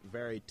her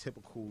very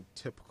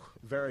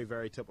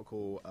very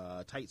typical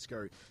tight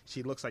skirt.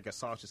 She looks like a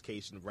sausage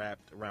case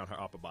wrapped around her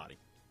upper body.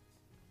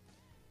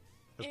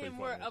 That's pretty And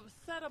we're funny.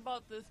 upset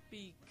about this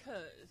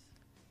because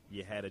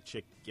You had a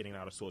chick getting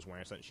out of stores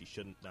wearing something she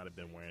should not have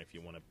been wearing if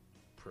you want to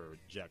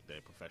project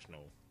a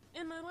professional.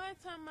 and the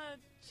last time I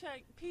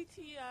checked,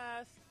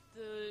 PTI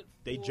stood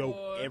They for... joke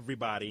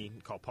everybody,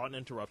 called partner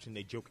interruption,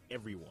 they joke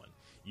everyone.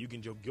 You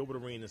can joke Gilbert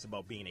Arenas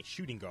about being a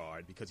shooting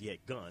guard because he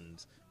had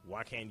guns.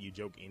 Why can't you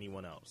joke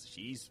anyone else?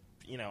 She's,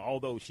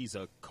 although she's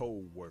a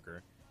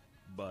co-worker,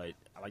 but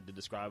I like to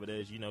describe it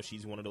as,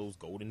 she's one of those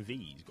golden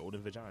V's,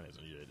 golden vaginas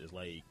and shit. It's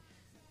like,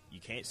 you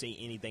can't say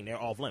anything,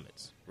 they're off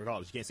limits.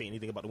 Regardless, you can't say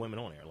anything about the women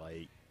on there.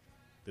 Like,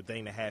 the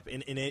thing that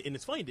happened, and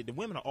it's funny that the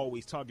women are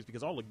always targets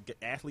because all the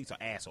athletes are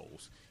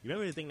assholes. You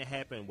remember the thing that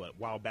happened, a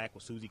while back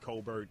with Susie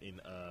Colbert and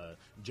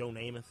Joe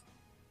Namath?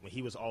 When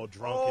he was all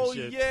drunk and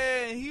shit. Oh,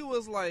 yeah, he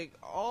was like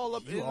all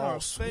up in her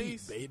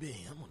face. Baby.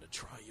 I'm going to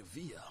try your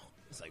VO.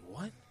 It's like,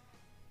 what?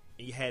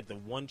 And you had the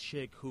one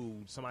chick who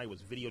somebody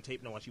was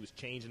videotaping her while she was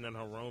changing in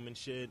her room and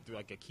shit through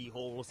like a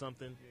keyhole or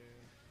something.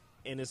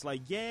 Yeah. And it's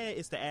like, yeah,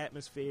 it's the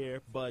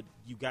atmosphere, but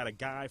you got a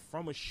guy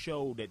from a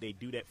show that they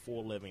do that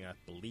for a living. I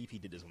believe he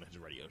did this on his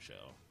radio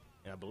show.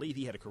 And I believe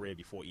he had a career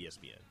before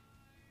ESPN.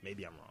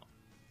 Maybe I'm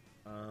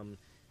wrong.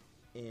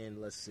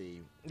 And let's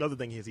see. The other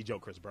thing is he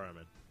joked Chris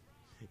Berman.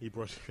 He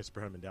brought Chris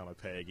Berman down a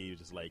peg. He was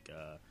just like,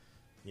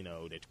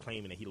 they're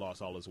claiming that he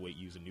lost all his weight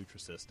using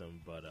Nutrisystem,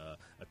 but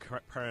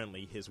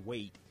apparently his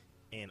weight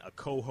and a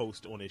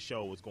co-host on his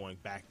show was going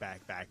back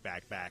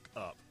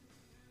up,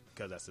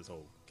 because that's his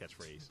whole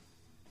catchphrase.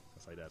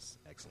 It's like, that's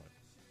excellent.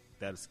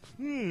 That's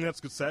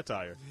good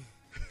satire,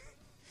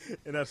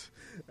 and that's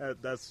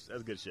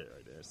good shit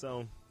right there.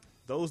 So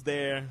those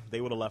there, they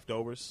were the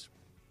leftovers.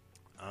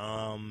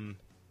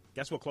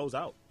 Guess we'll close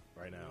out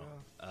right now.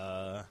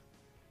 Yeah.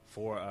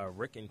 For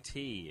Rick and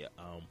T,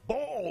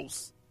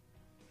 balls.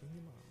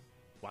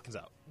 Watkins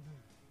out.